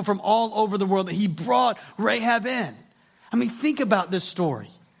for people from all over the world, that he brought Rahab in. I mean, think about this story.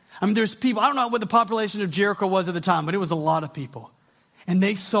 I mean, there's people, I don't know what the population of Jericho was at the time, but it was a lot of people. And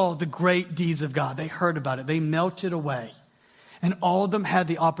they saw the great deeds of God. They heard about it. They melted away. And all of them had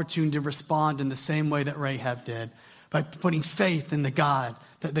the opportunity to respond in the same way that Rahab did, by putting faith in the God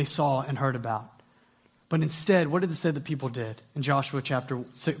that they saw and heard about. But instead, what did it say the people did? In Joshua chapter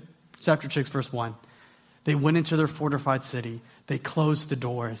 6, verse 1. They went into their fortified city. They closed the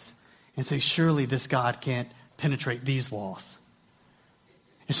doors and say, surely this God can't penetrate these walls.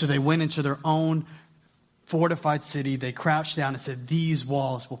 And so they went into their own fortified city. They crouched down and said, these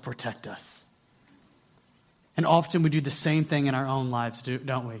walls will protect us. And often we do the same thing in our own lives,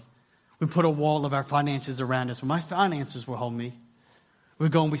 don't we? We put a wall of our finances around us. Well, my finances will hold me. We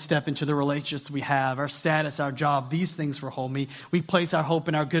go and we step into the relationships we have, our status, our job. These things will hold me. We place our hope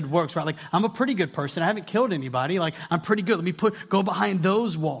in our good works, right? Like, I'm a pretty good person. I haven't killed anybody. Like, I'm pretty good. Let me go behind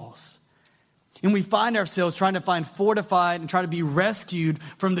those walls. And we find ourselves trying to find fortified and try to be rescued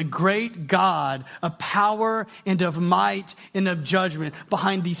from the great God of power and of might and of judgment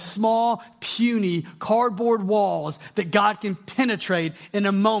behind these small, puny, cardboard walls that God can penetrate in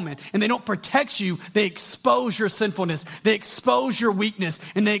a moment. And they don't protect you. They expose your sinfulness. They expose your weakness.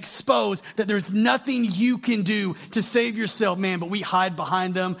 And they expose that there's nothing you can do to save yourself, man. But we hide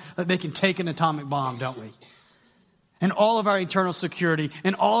behind them like they can take an atomic bomb, don't we? And all of our eternal security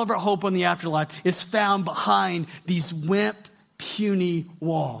and all of our hope on the afterlife is found behind these wimp, puny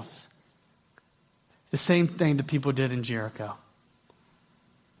walls. The same thing the people did in Jericho.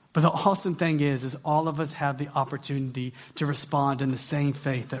 But the awesome thing is all of us have the opportunity to respond in the same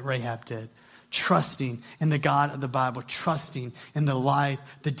faith that Rahab did. Trusting in the God of the Bible, trusting in the life,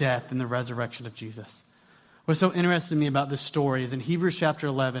 the death, and the resurrection of Jesus. What's so interesting to me about this story is in Hebrews chapter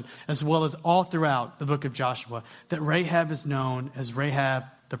 11, as well as all throughout the book of Joshua, that Rahab is known as Rahab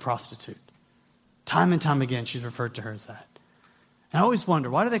the prostitute. Time and time again, she's referred to her as that. And I always wonder,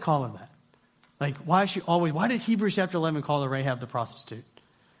 why do they call her that? Like, why did Hebrews chapter 11 call her Rahab the prostitute?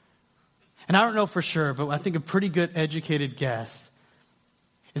 And I don't know for sure, but I think a pretty good educated guess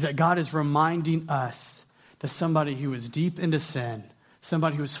is that God is reminding us that somebody who is deep into sin,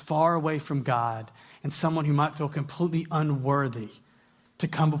 somebody who is far away from God, and someone who might feel completely unworthy to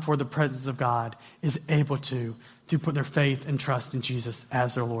come before the presence of God is able to put their faith and trust in Jesus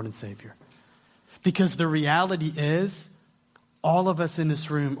as their Lord and Savior. Because the reality is, all of us in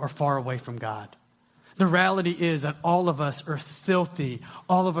this room are far away from God. The reality is that all of us are filthy,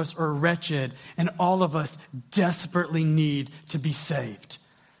 all of us are wretched, and all of us desperately need to be saved.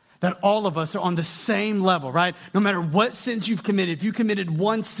 That all of us are on the same level, right? No matter what sins you've committed, if you committed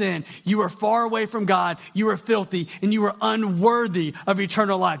one sin, you are far away from God, you are filthy, and you are unworthy of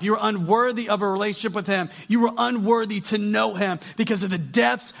eternal life. You are unworthy of a relationship with Him. You are unworthy to know Him because of the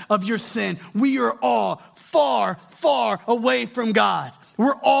depths of your sin. We are all far, far away from God.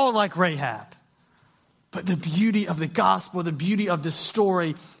 We're all like Rahab. But the beauty of the gospel, the beauty of this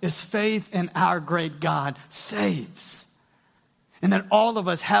story is faith in our great God saves. And that all of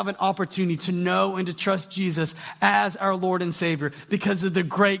us have an opportunity to know and to trust Jesus as our Lord and Savior because of the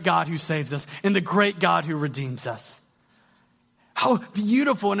great God who saves us and the great God who redeems us. How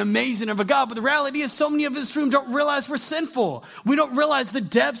beautiful and amazing of a God. But the reality is so many of us in this room don't realize we're sinful. We don't realize the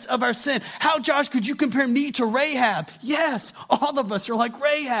depths of our sin. How, Josh, could you compare me to Rahab? Yes, all of us are like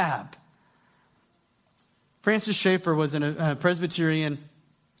Rahab. Francis Schaeffer was a Presbyterian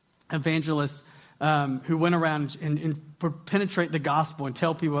evangelist who went around and penetrate the gospel and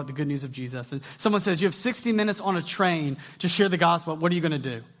tell people about the good news of Jesus. And someone says, you have 60 minutes on a train to share the gospel. What are you going to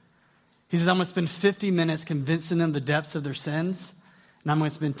do? He says, I'm going to spend 50 minutes convincing them the depths of their sins, and I'm going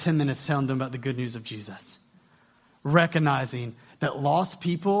to spend 10 minutes telling them about the good news of Jesus. Recognizing that lost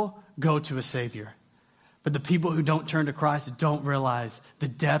people go to a Savior. But the people who don't turn to Christ don't realize the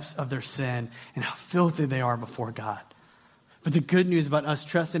depths of their sin and how filthy they are before God. But the good news about us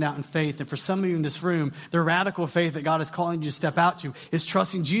trusting out in faith, and for some of you in this room, the radical faith that God is calling you to step out to is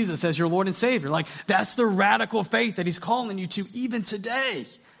trusting Jesus as your Lord and Savior. Like, that's the radical faith that He's calling you to even today.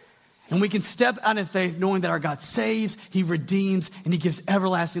 And we can step out in faith knowing that our God saves, He redeems, and He gives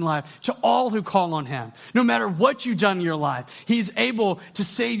everlasting life to all who call on Him. No matter what you've done in your life, He's able to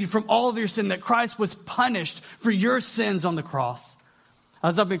save you from all of your sin, that Christ was punished for your sins on the cross. I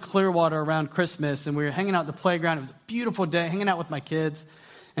was up in Clearwater around Christmas, and we were hanging out at the playground. It was a beautiful day, hanging out with my kids.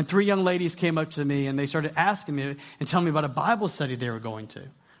 And 3 young ladies came up to me, and they started asking me and telling me about a Bible study they were going to.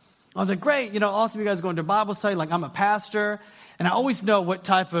 I was like, great, awesome, you guys going to a Bible study. Like, I'm a pastor. And I always know what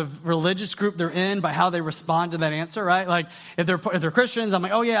type of religious group they're in by how they respond to that answer, right? Like, if they're Christians, I'm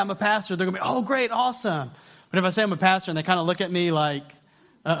like, oh, yeah, I'm a pastor. They're going to be, oh, great, awesome. But if I say I'm a pastor and they kind of look at me like,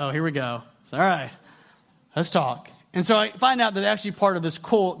 uh-oh, here we go. It's all right, let's talk. And so I find out that they're actually part of this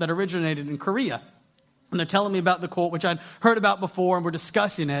cult that originated in Korea. And they're telling me about the cult, which I'd heard about before, and we're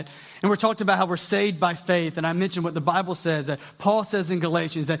discussing it. And we're talking about how we're saved by faith. And I mentioned what the Bible says, that Paul says in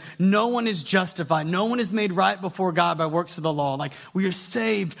Galatians, that no one is justified. No one is made right before God by works of the law. Like, we are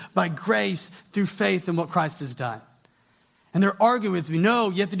saved by grace through faith in what Christ has done. And they're arguing with me, no,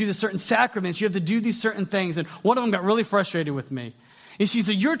 you have to do the certain sacraments. You have to do these certain things. And one of them got really frustrated with me. And she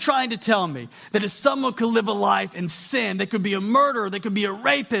said, you're trying to tell me that if someone could live a life in sin, they could be a murderer, they could be a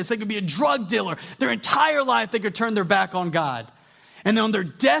rapist, they could be a drug dealer, their entire life they could turn their back on God. And then on their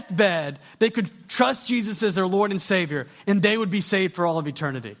deathbed, they could trust Jesus as their Lord and Savior, and they would be saved for all of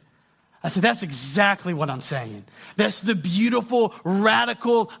eternity. I said, that's exactly what I'm saying. That's the beautiful,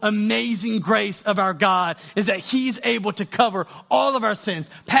 radical, amazing grace of our God, is that He's able to cover all of our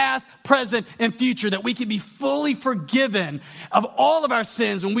sins, past, present, and future, that we can be fully forgiven of all of our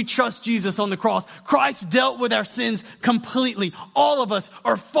sins when we trust Jesus on the cross. Christ dealt with our sins completely. All of us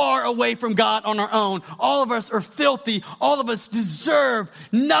are far away from God on our own. All of us are filthy. All of us deserve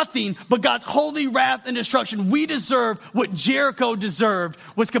nothing but God's holy wrath and destruction. We deserve what Jericho deserved,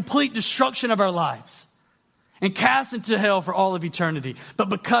 was complete destruction of our lives and cast into hell for all of eternity. But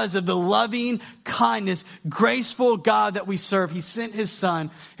because of the loving kindness, graceful God that we serve, He sent His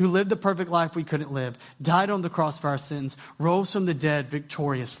Son, who lived the perfect life we couldn't live, died on the cross for our sins, rose from the dead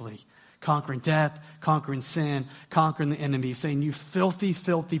victoriously, conquering death, conquering sin, conquering the enemy, saying, you filthy,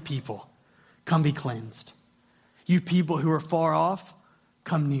 filthy people, come be cleansed. You people who are far off,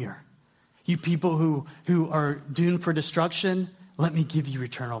 come near. You people who are doomed for destruction, let me give you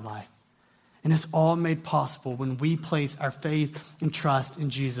eternal life. And it's all made possible when we place our faith and trust in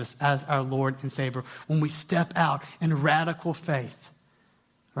Jesus as our Lord and Savior. When we step out in radical faith,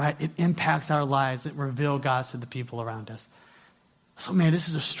 right? It impacts our lives. It reveals God to the people around us. So, man, this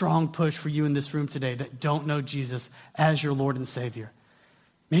is a strong push for you in this room today that don't know Jesus as your Lord and Savior.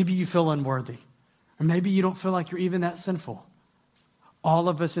 Maybe you feel unworthy, or maybe you don't feel like you're even that sinful. All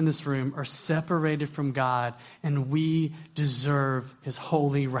of us in this room are separated from God, and we deserve His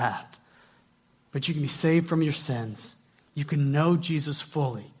holy wrath. But you can be saved from your sins. You can know Jesus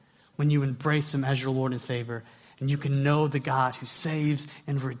fully when you embrace Him as your Lord and Savior. And you can know the God who saves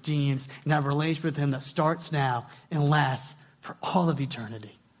and redeems and have a relationship with Him that starts now and lasts for all of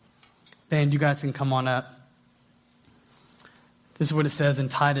eternity. Band, you guys can come on up. This is what it says in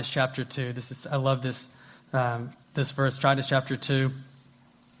Titus chapter 2. I love this verse, Titus chapter 2,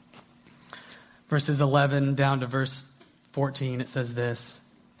 verses 11 down to verse 14. It says this.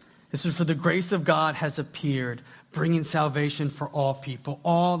 This is, for the grace of God has appeared, bringing salvation for all people.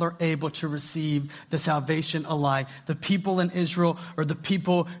 All are able to receive the salvation alike. The people in Israel, or the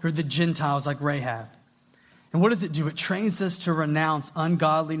people who are the Gentiles like Rahab. And what does it do? It trains us to renounce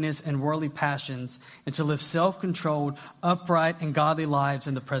ungodliness and worldly passions and to live self-controlled, upright, and godly lives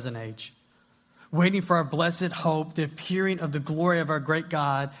in the present age, waiting for our blessed hope, the appearing of the glory of our great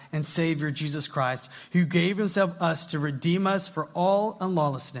God and Savior, Jesus Christ, who gave Himself us to redeem us for all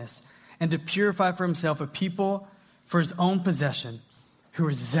unlawlessness and to purify for Himself a people for His own possession who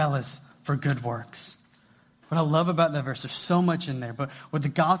are zealous for good works. What I love about that verse, there's so much in there, but what the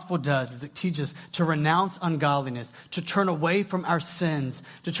gospel does is it teaches to renounce ungodliness, to turn away from our sins,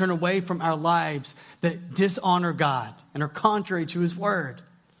 to turn away from our lives that dishonor God and are contrary to his word.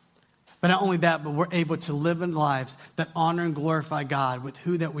 But not only that, but we're able to live in lives that honor and glorify God with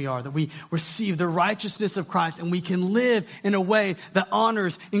who that we are, that we receive the righteousness of Christ, and we can live in a way that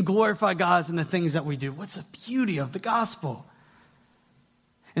honors and glorifies God in the things that we do. What's the beauty of the gospel?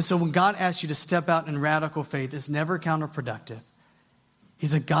 And so when God asks you to step out in radical faith, it's never counterproductive.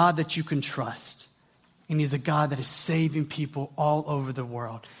 He's a God that you can trust. And he's a God that is saving people all over the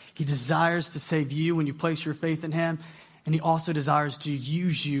world. He desires to save you when you place your faith in him. And he also desires to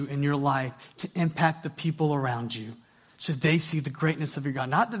use you in your life to impact the people around you so they see the greatness of your God.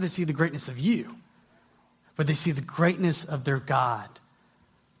 Not that they see the greatness of you, but they see the greatness of their God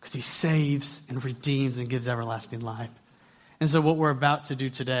because he saves and redeems and gives everlasting life. And so what we're about to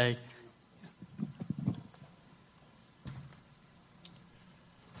do today,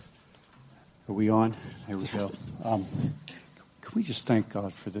 are we on? There we go. Can we just thank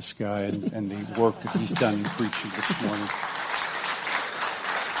God for this guy and the work that he's done in preaching this morning?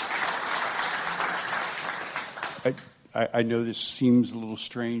 I know this seems a little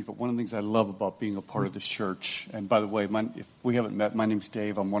strange, but one of the things I love about being a part of this church, and by the way, if we haven't met, my name's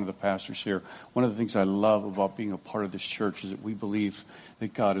Dave. I'm one of the pastors here. One of the things I love about being a part of this church is that we believe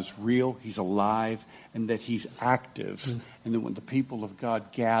that God is real, he's alive, and that he's active. And that when the people of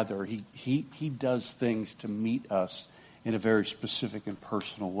God gather, he does things to meet us in a very specific and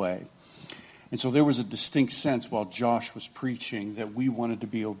personal way. And so there was a distinct sense while Josh was preaching that we wanted to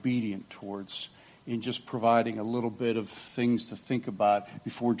be obedient towards in just providing a little bit of things to think about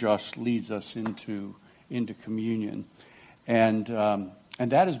before Josh leads us into communion. And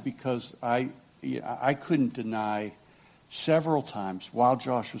that is because I couldn't deny several times while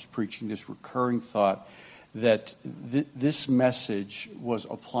Josh was preaching this recurring thought that this message was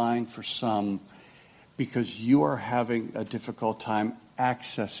applying for some because you are having a difficult time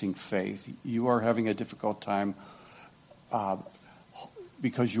accessing faith. You are having a difficult time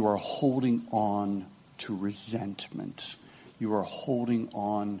because you are holding on to resentment. You are holding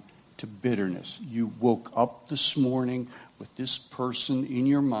on to bitterness. You woke up this morning with this person in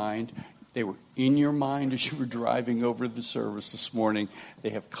your mind. They were in your mind as you were driving over to the service this morning.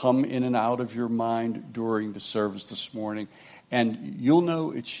 They have come in and out of your mind during the service this morning. And you'll know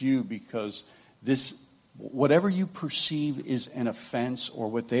it's you because whatever you perceive is an offense or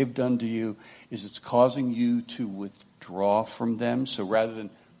what they've done to you is it's causing you to withdraw from them. So rather than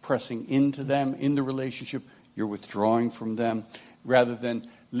pressing into them in the relationship, you're withdrawing from them. Rather than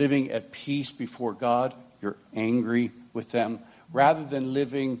living at peace before God, you're angry with them. Rather than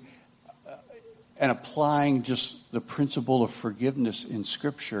living and applying just the principle of forgiveness in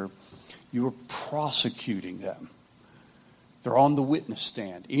Scripture, you are prosecuting them. They're on the witness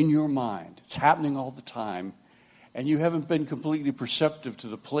stand in your mind. It's happening all the time. And you haven't been completely perceptive to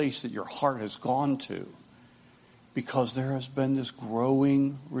the place that your heart has gone to because there has been this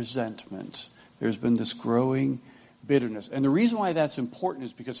growing resentment. There's been this growing bitterness. And the reason why that's important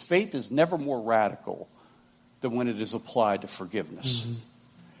is because faith is never more radical than when it is applied to forgiveness. Mm-hmm.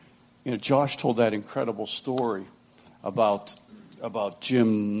 You know, Josh told that incredible story about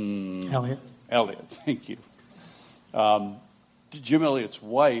Jim Elliot. Thank you. Jim Elliot's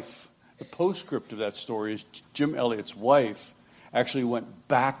wife, the postscript of that story is Jim Elliot's wife actually went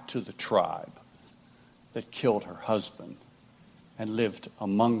back to the tribe that killed her husband and lived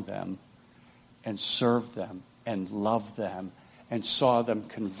among them and served them and loved them and saw them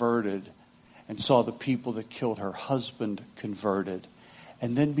converted and saw the people that killed her husband converted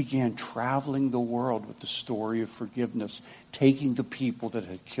and then began traveling the world with the story of forgiveness, taking the people that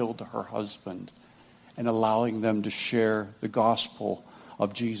had killed her husband and allowing them to share the gospel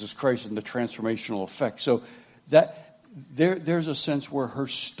of Jesus Christ and the transformational effect. So that there's a sense where her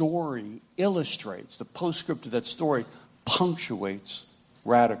story illustrates, the postscript of that story punctuates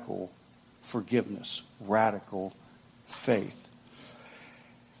radical forgiveness, radical faith.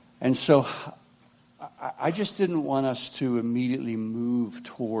 And so I just didn't want us to immediately move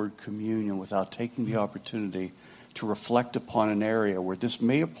toward communion without taking the opportunity to reflect upon an area where this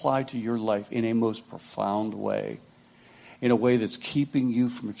may apply to your life in a most profound way, in a way that's keeping you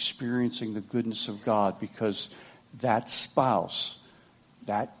from experiencing the goodness of God because that spouse,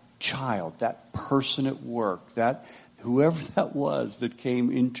 that child, that person at work, that whoever that was that came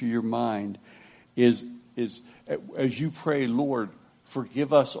into your mind is as you pray, Lord,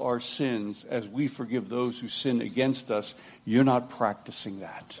 forgive us our sins as we forgive those who sin against us, you're not practicing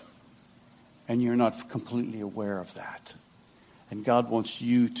that. And you're not completely aware of that. And God wants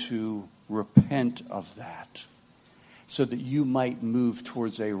you to repent of that, so that you might move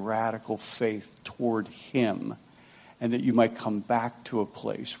towards a radical faith toward him, and that you might come back to a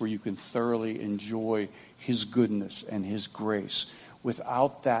place where you can thoroughly enjoy his goodness and his grace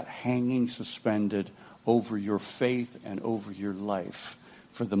without that hanging suspended over your faith and over your life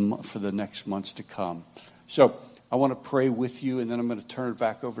for the next months to come. So I want to pray with you, and then I'm going to turn it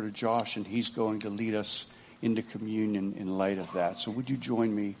back over to Josh, and he's going to lead us into communion in light of that. So would you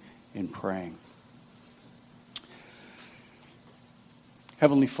join me in praying?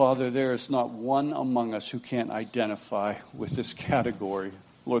 Heavenly Father, there is not one among us who can't identify with this category.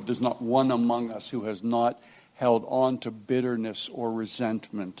 Lord, there's not one among us who has not held on to bitterness or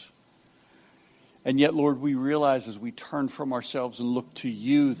resentment. And yet, Lord, we realize as we turn from ourselves and look to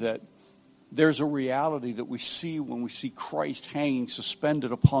you that there's a reality that we see when we see Christ hanging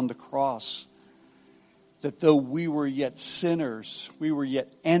suspended upon the cross. That though we were yet sinners, we were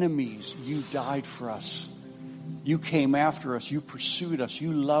yet enemies, you died for us. You came after us, you pursued us,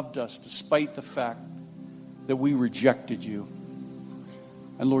 you loved us despite the fact that we rejected you.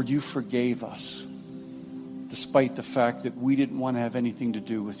 And Lord, you forgave us despite the fact that we didn't want to have anything to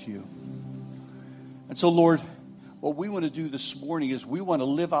do with you. And so, Lord, what we want to do this morning is we want to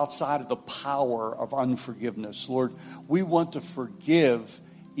live outside of the power of unforgiveness. Lord, we want to forgive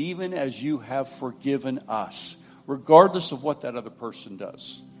even as you have forgiven us, regardless of what that other person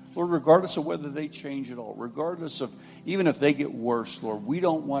does. Lord, regardless of whether they change at all, regardless of even if they get worse, Lord, we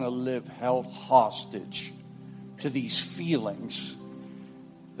don't want to live held hostage to these feelings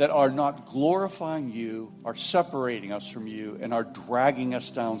that are not glorifying you, are separating us from you, and are dragging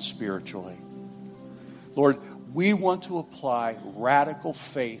us down spiritually. Lord, we want to apply radical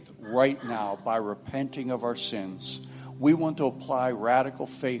faith right now by repenting of our sins. We want to apply radical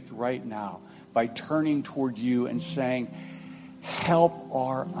faith right now by turning toward you and saying, help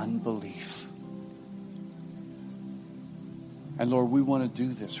our unbelief. And Lord, we want to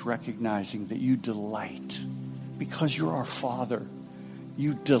do this recognizing that you delight, because you're our Father,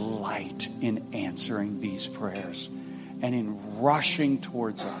 you delight in answering these prayers and in rushing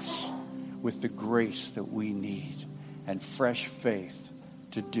towards us with the grace that we need and fresh faith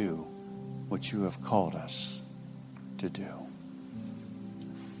to do what you have called us to do.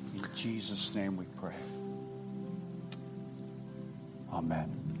 In Jesus' name we pray.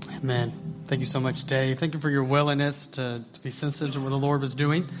 Amen. Amen. Thank you so much, Dave. Thank you for your willingness to be sensitive to what the Lord was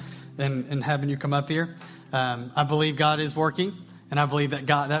doing and having you come up here. I believe God is working, and I believe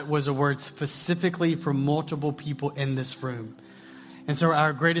that was a word specifically for multiple people in this room. And so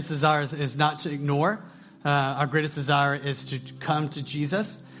our greatest desire is not to ignore. Our greatest desire is to come to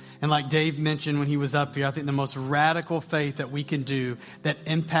Jesus. And like Dave mentioned when he was up here, I think the most radical faith that we can do that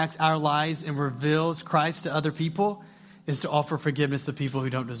impacts our lives and reveals Christ to other people is to offer forgiveness to people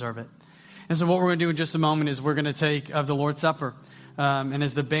who don't deserve it. And so what we're going to do in just a moment is we're going to take of the Lord's Supper. And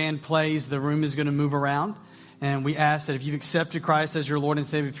as the band plays, the room is going to move around. And we ask that if you've accepted Christ as your Lord and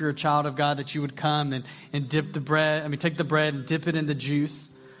Savior, if you're a child of God, that you would come and dip the bread. Take the bread and dip it in the juice.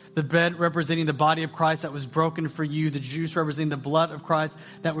 The bread representing the body of Christ that was broken for you. The juice representing the blood of Christ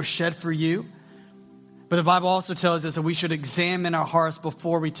that was shed for you. But the Bible also tells us that we should examine our hearts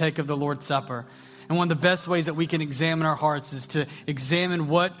before we take of the Lord's Supper. And one of the best ways that we can examine our hearts is to examine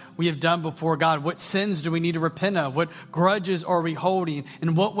what we have done before God. What sins do we need to repent of? What grudges are we holding?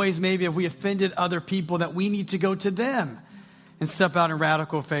 In what ways maybe have we offended other people that we need to go to them and step out in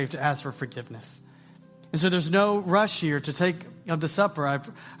radical faith to ask for forgiveness? And so there's no rush here to take of the supper.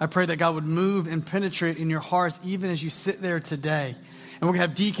 I pray that God would move and penetrate in your hearts even as you sit there today. And we're going to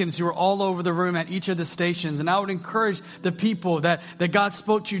have deacons who are all over the room at each of the stations. And I would encourage the people that God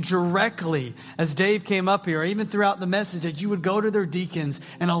spoke to you directly as Dave came up here, or even throughout the message, that you would go to their deacons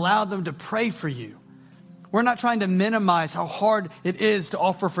and allow them to pray for you. We're not trying to minimize how hard it is to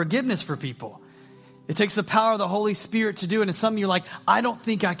offer forgiveness for people. It takes the power of the Holy Spirit to do it. And some of you are like, I don't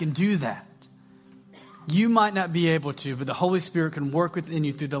think I can do that. You might not be able to, but the Holy Spirit can work within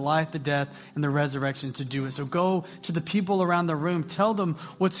you through the life, the death, and the resurrection to do it. So go to the people around the room, tell them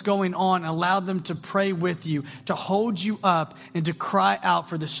what's going on, allow them to pray with you, to hold you up, and to cry out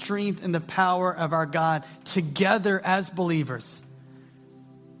for the strength and the power of our God together as believers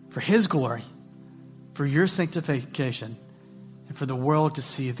for His glory, for your sanctification, and for the world to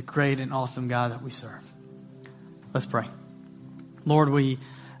see the great and awesome God that we serve. Let's pray. Lord, we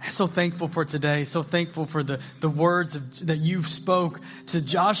So thankful for today. So thankful for the words that you've spoke to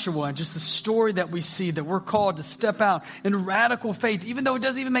Joshua and just the story that we see, that we're called to step out in radical faith, even though it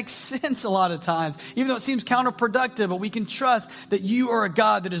doesn't even make sense a lot of times, even though it seems counterproductive, but we can trust that you are a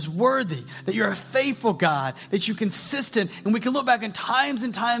God that is worthy, that you're a faithful God, that you're consistent, and we can look back in times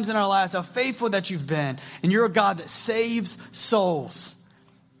and times in our lives how faithful that you've been, and you're a God that saves souls.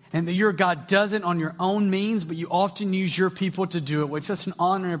 And that your God doesn't on your own means, but you often use your people to do it, which is an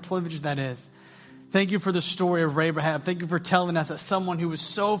honor and privilege that is. Thank you for the story of Rahab. Thank you for telling us that someone who was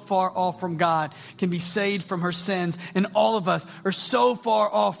so far off from God can be saved from her sins. And all of us are so far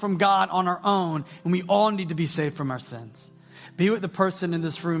off from God on our own, and we all need to be saved from our sins. Be with the person in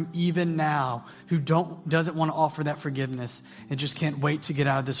this room even now who doesn't want to offer that forgiveness and just can't wait to get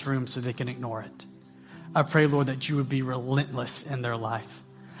out of this room so they can ignore it. I pray, Lord, that you would be relentless in their life.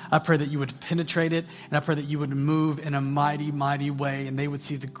 I pray that you would penetrate it, and I pray that you would move in a mighty, mighty way, and they would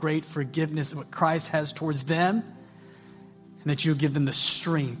see the great forgiveness of what Christ has towards them, and that you would give them the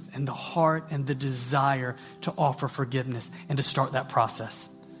strength and the heart and the desire to offer forgiveness and to start that process.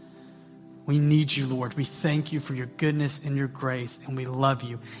 We need you, Lord. We thank you for your goodness and your grace, and we love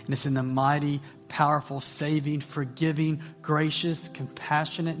you. And it's in the mighty, powerful, saving, forgiving, gracious,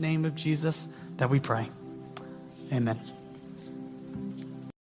 compassionate name of Jesus that we pray. Amen.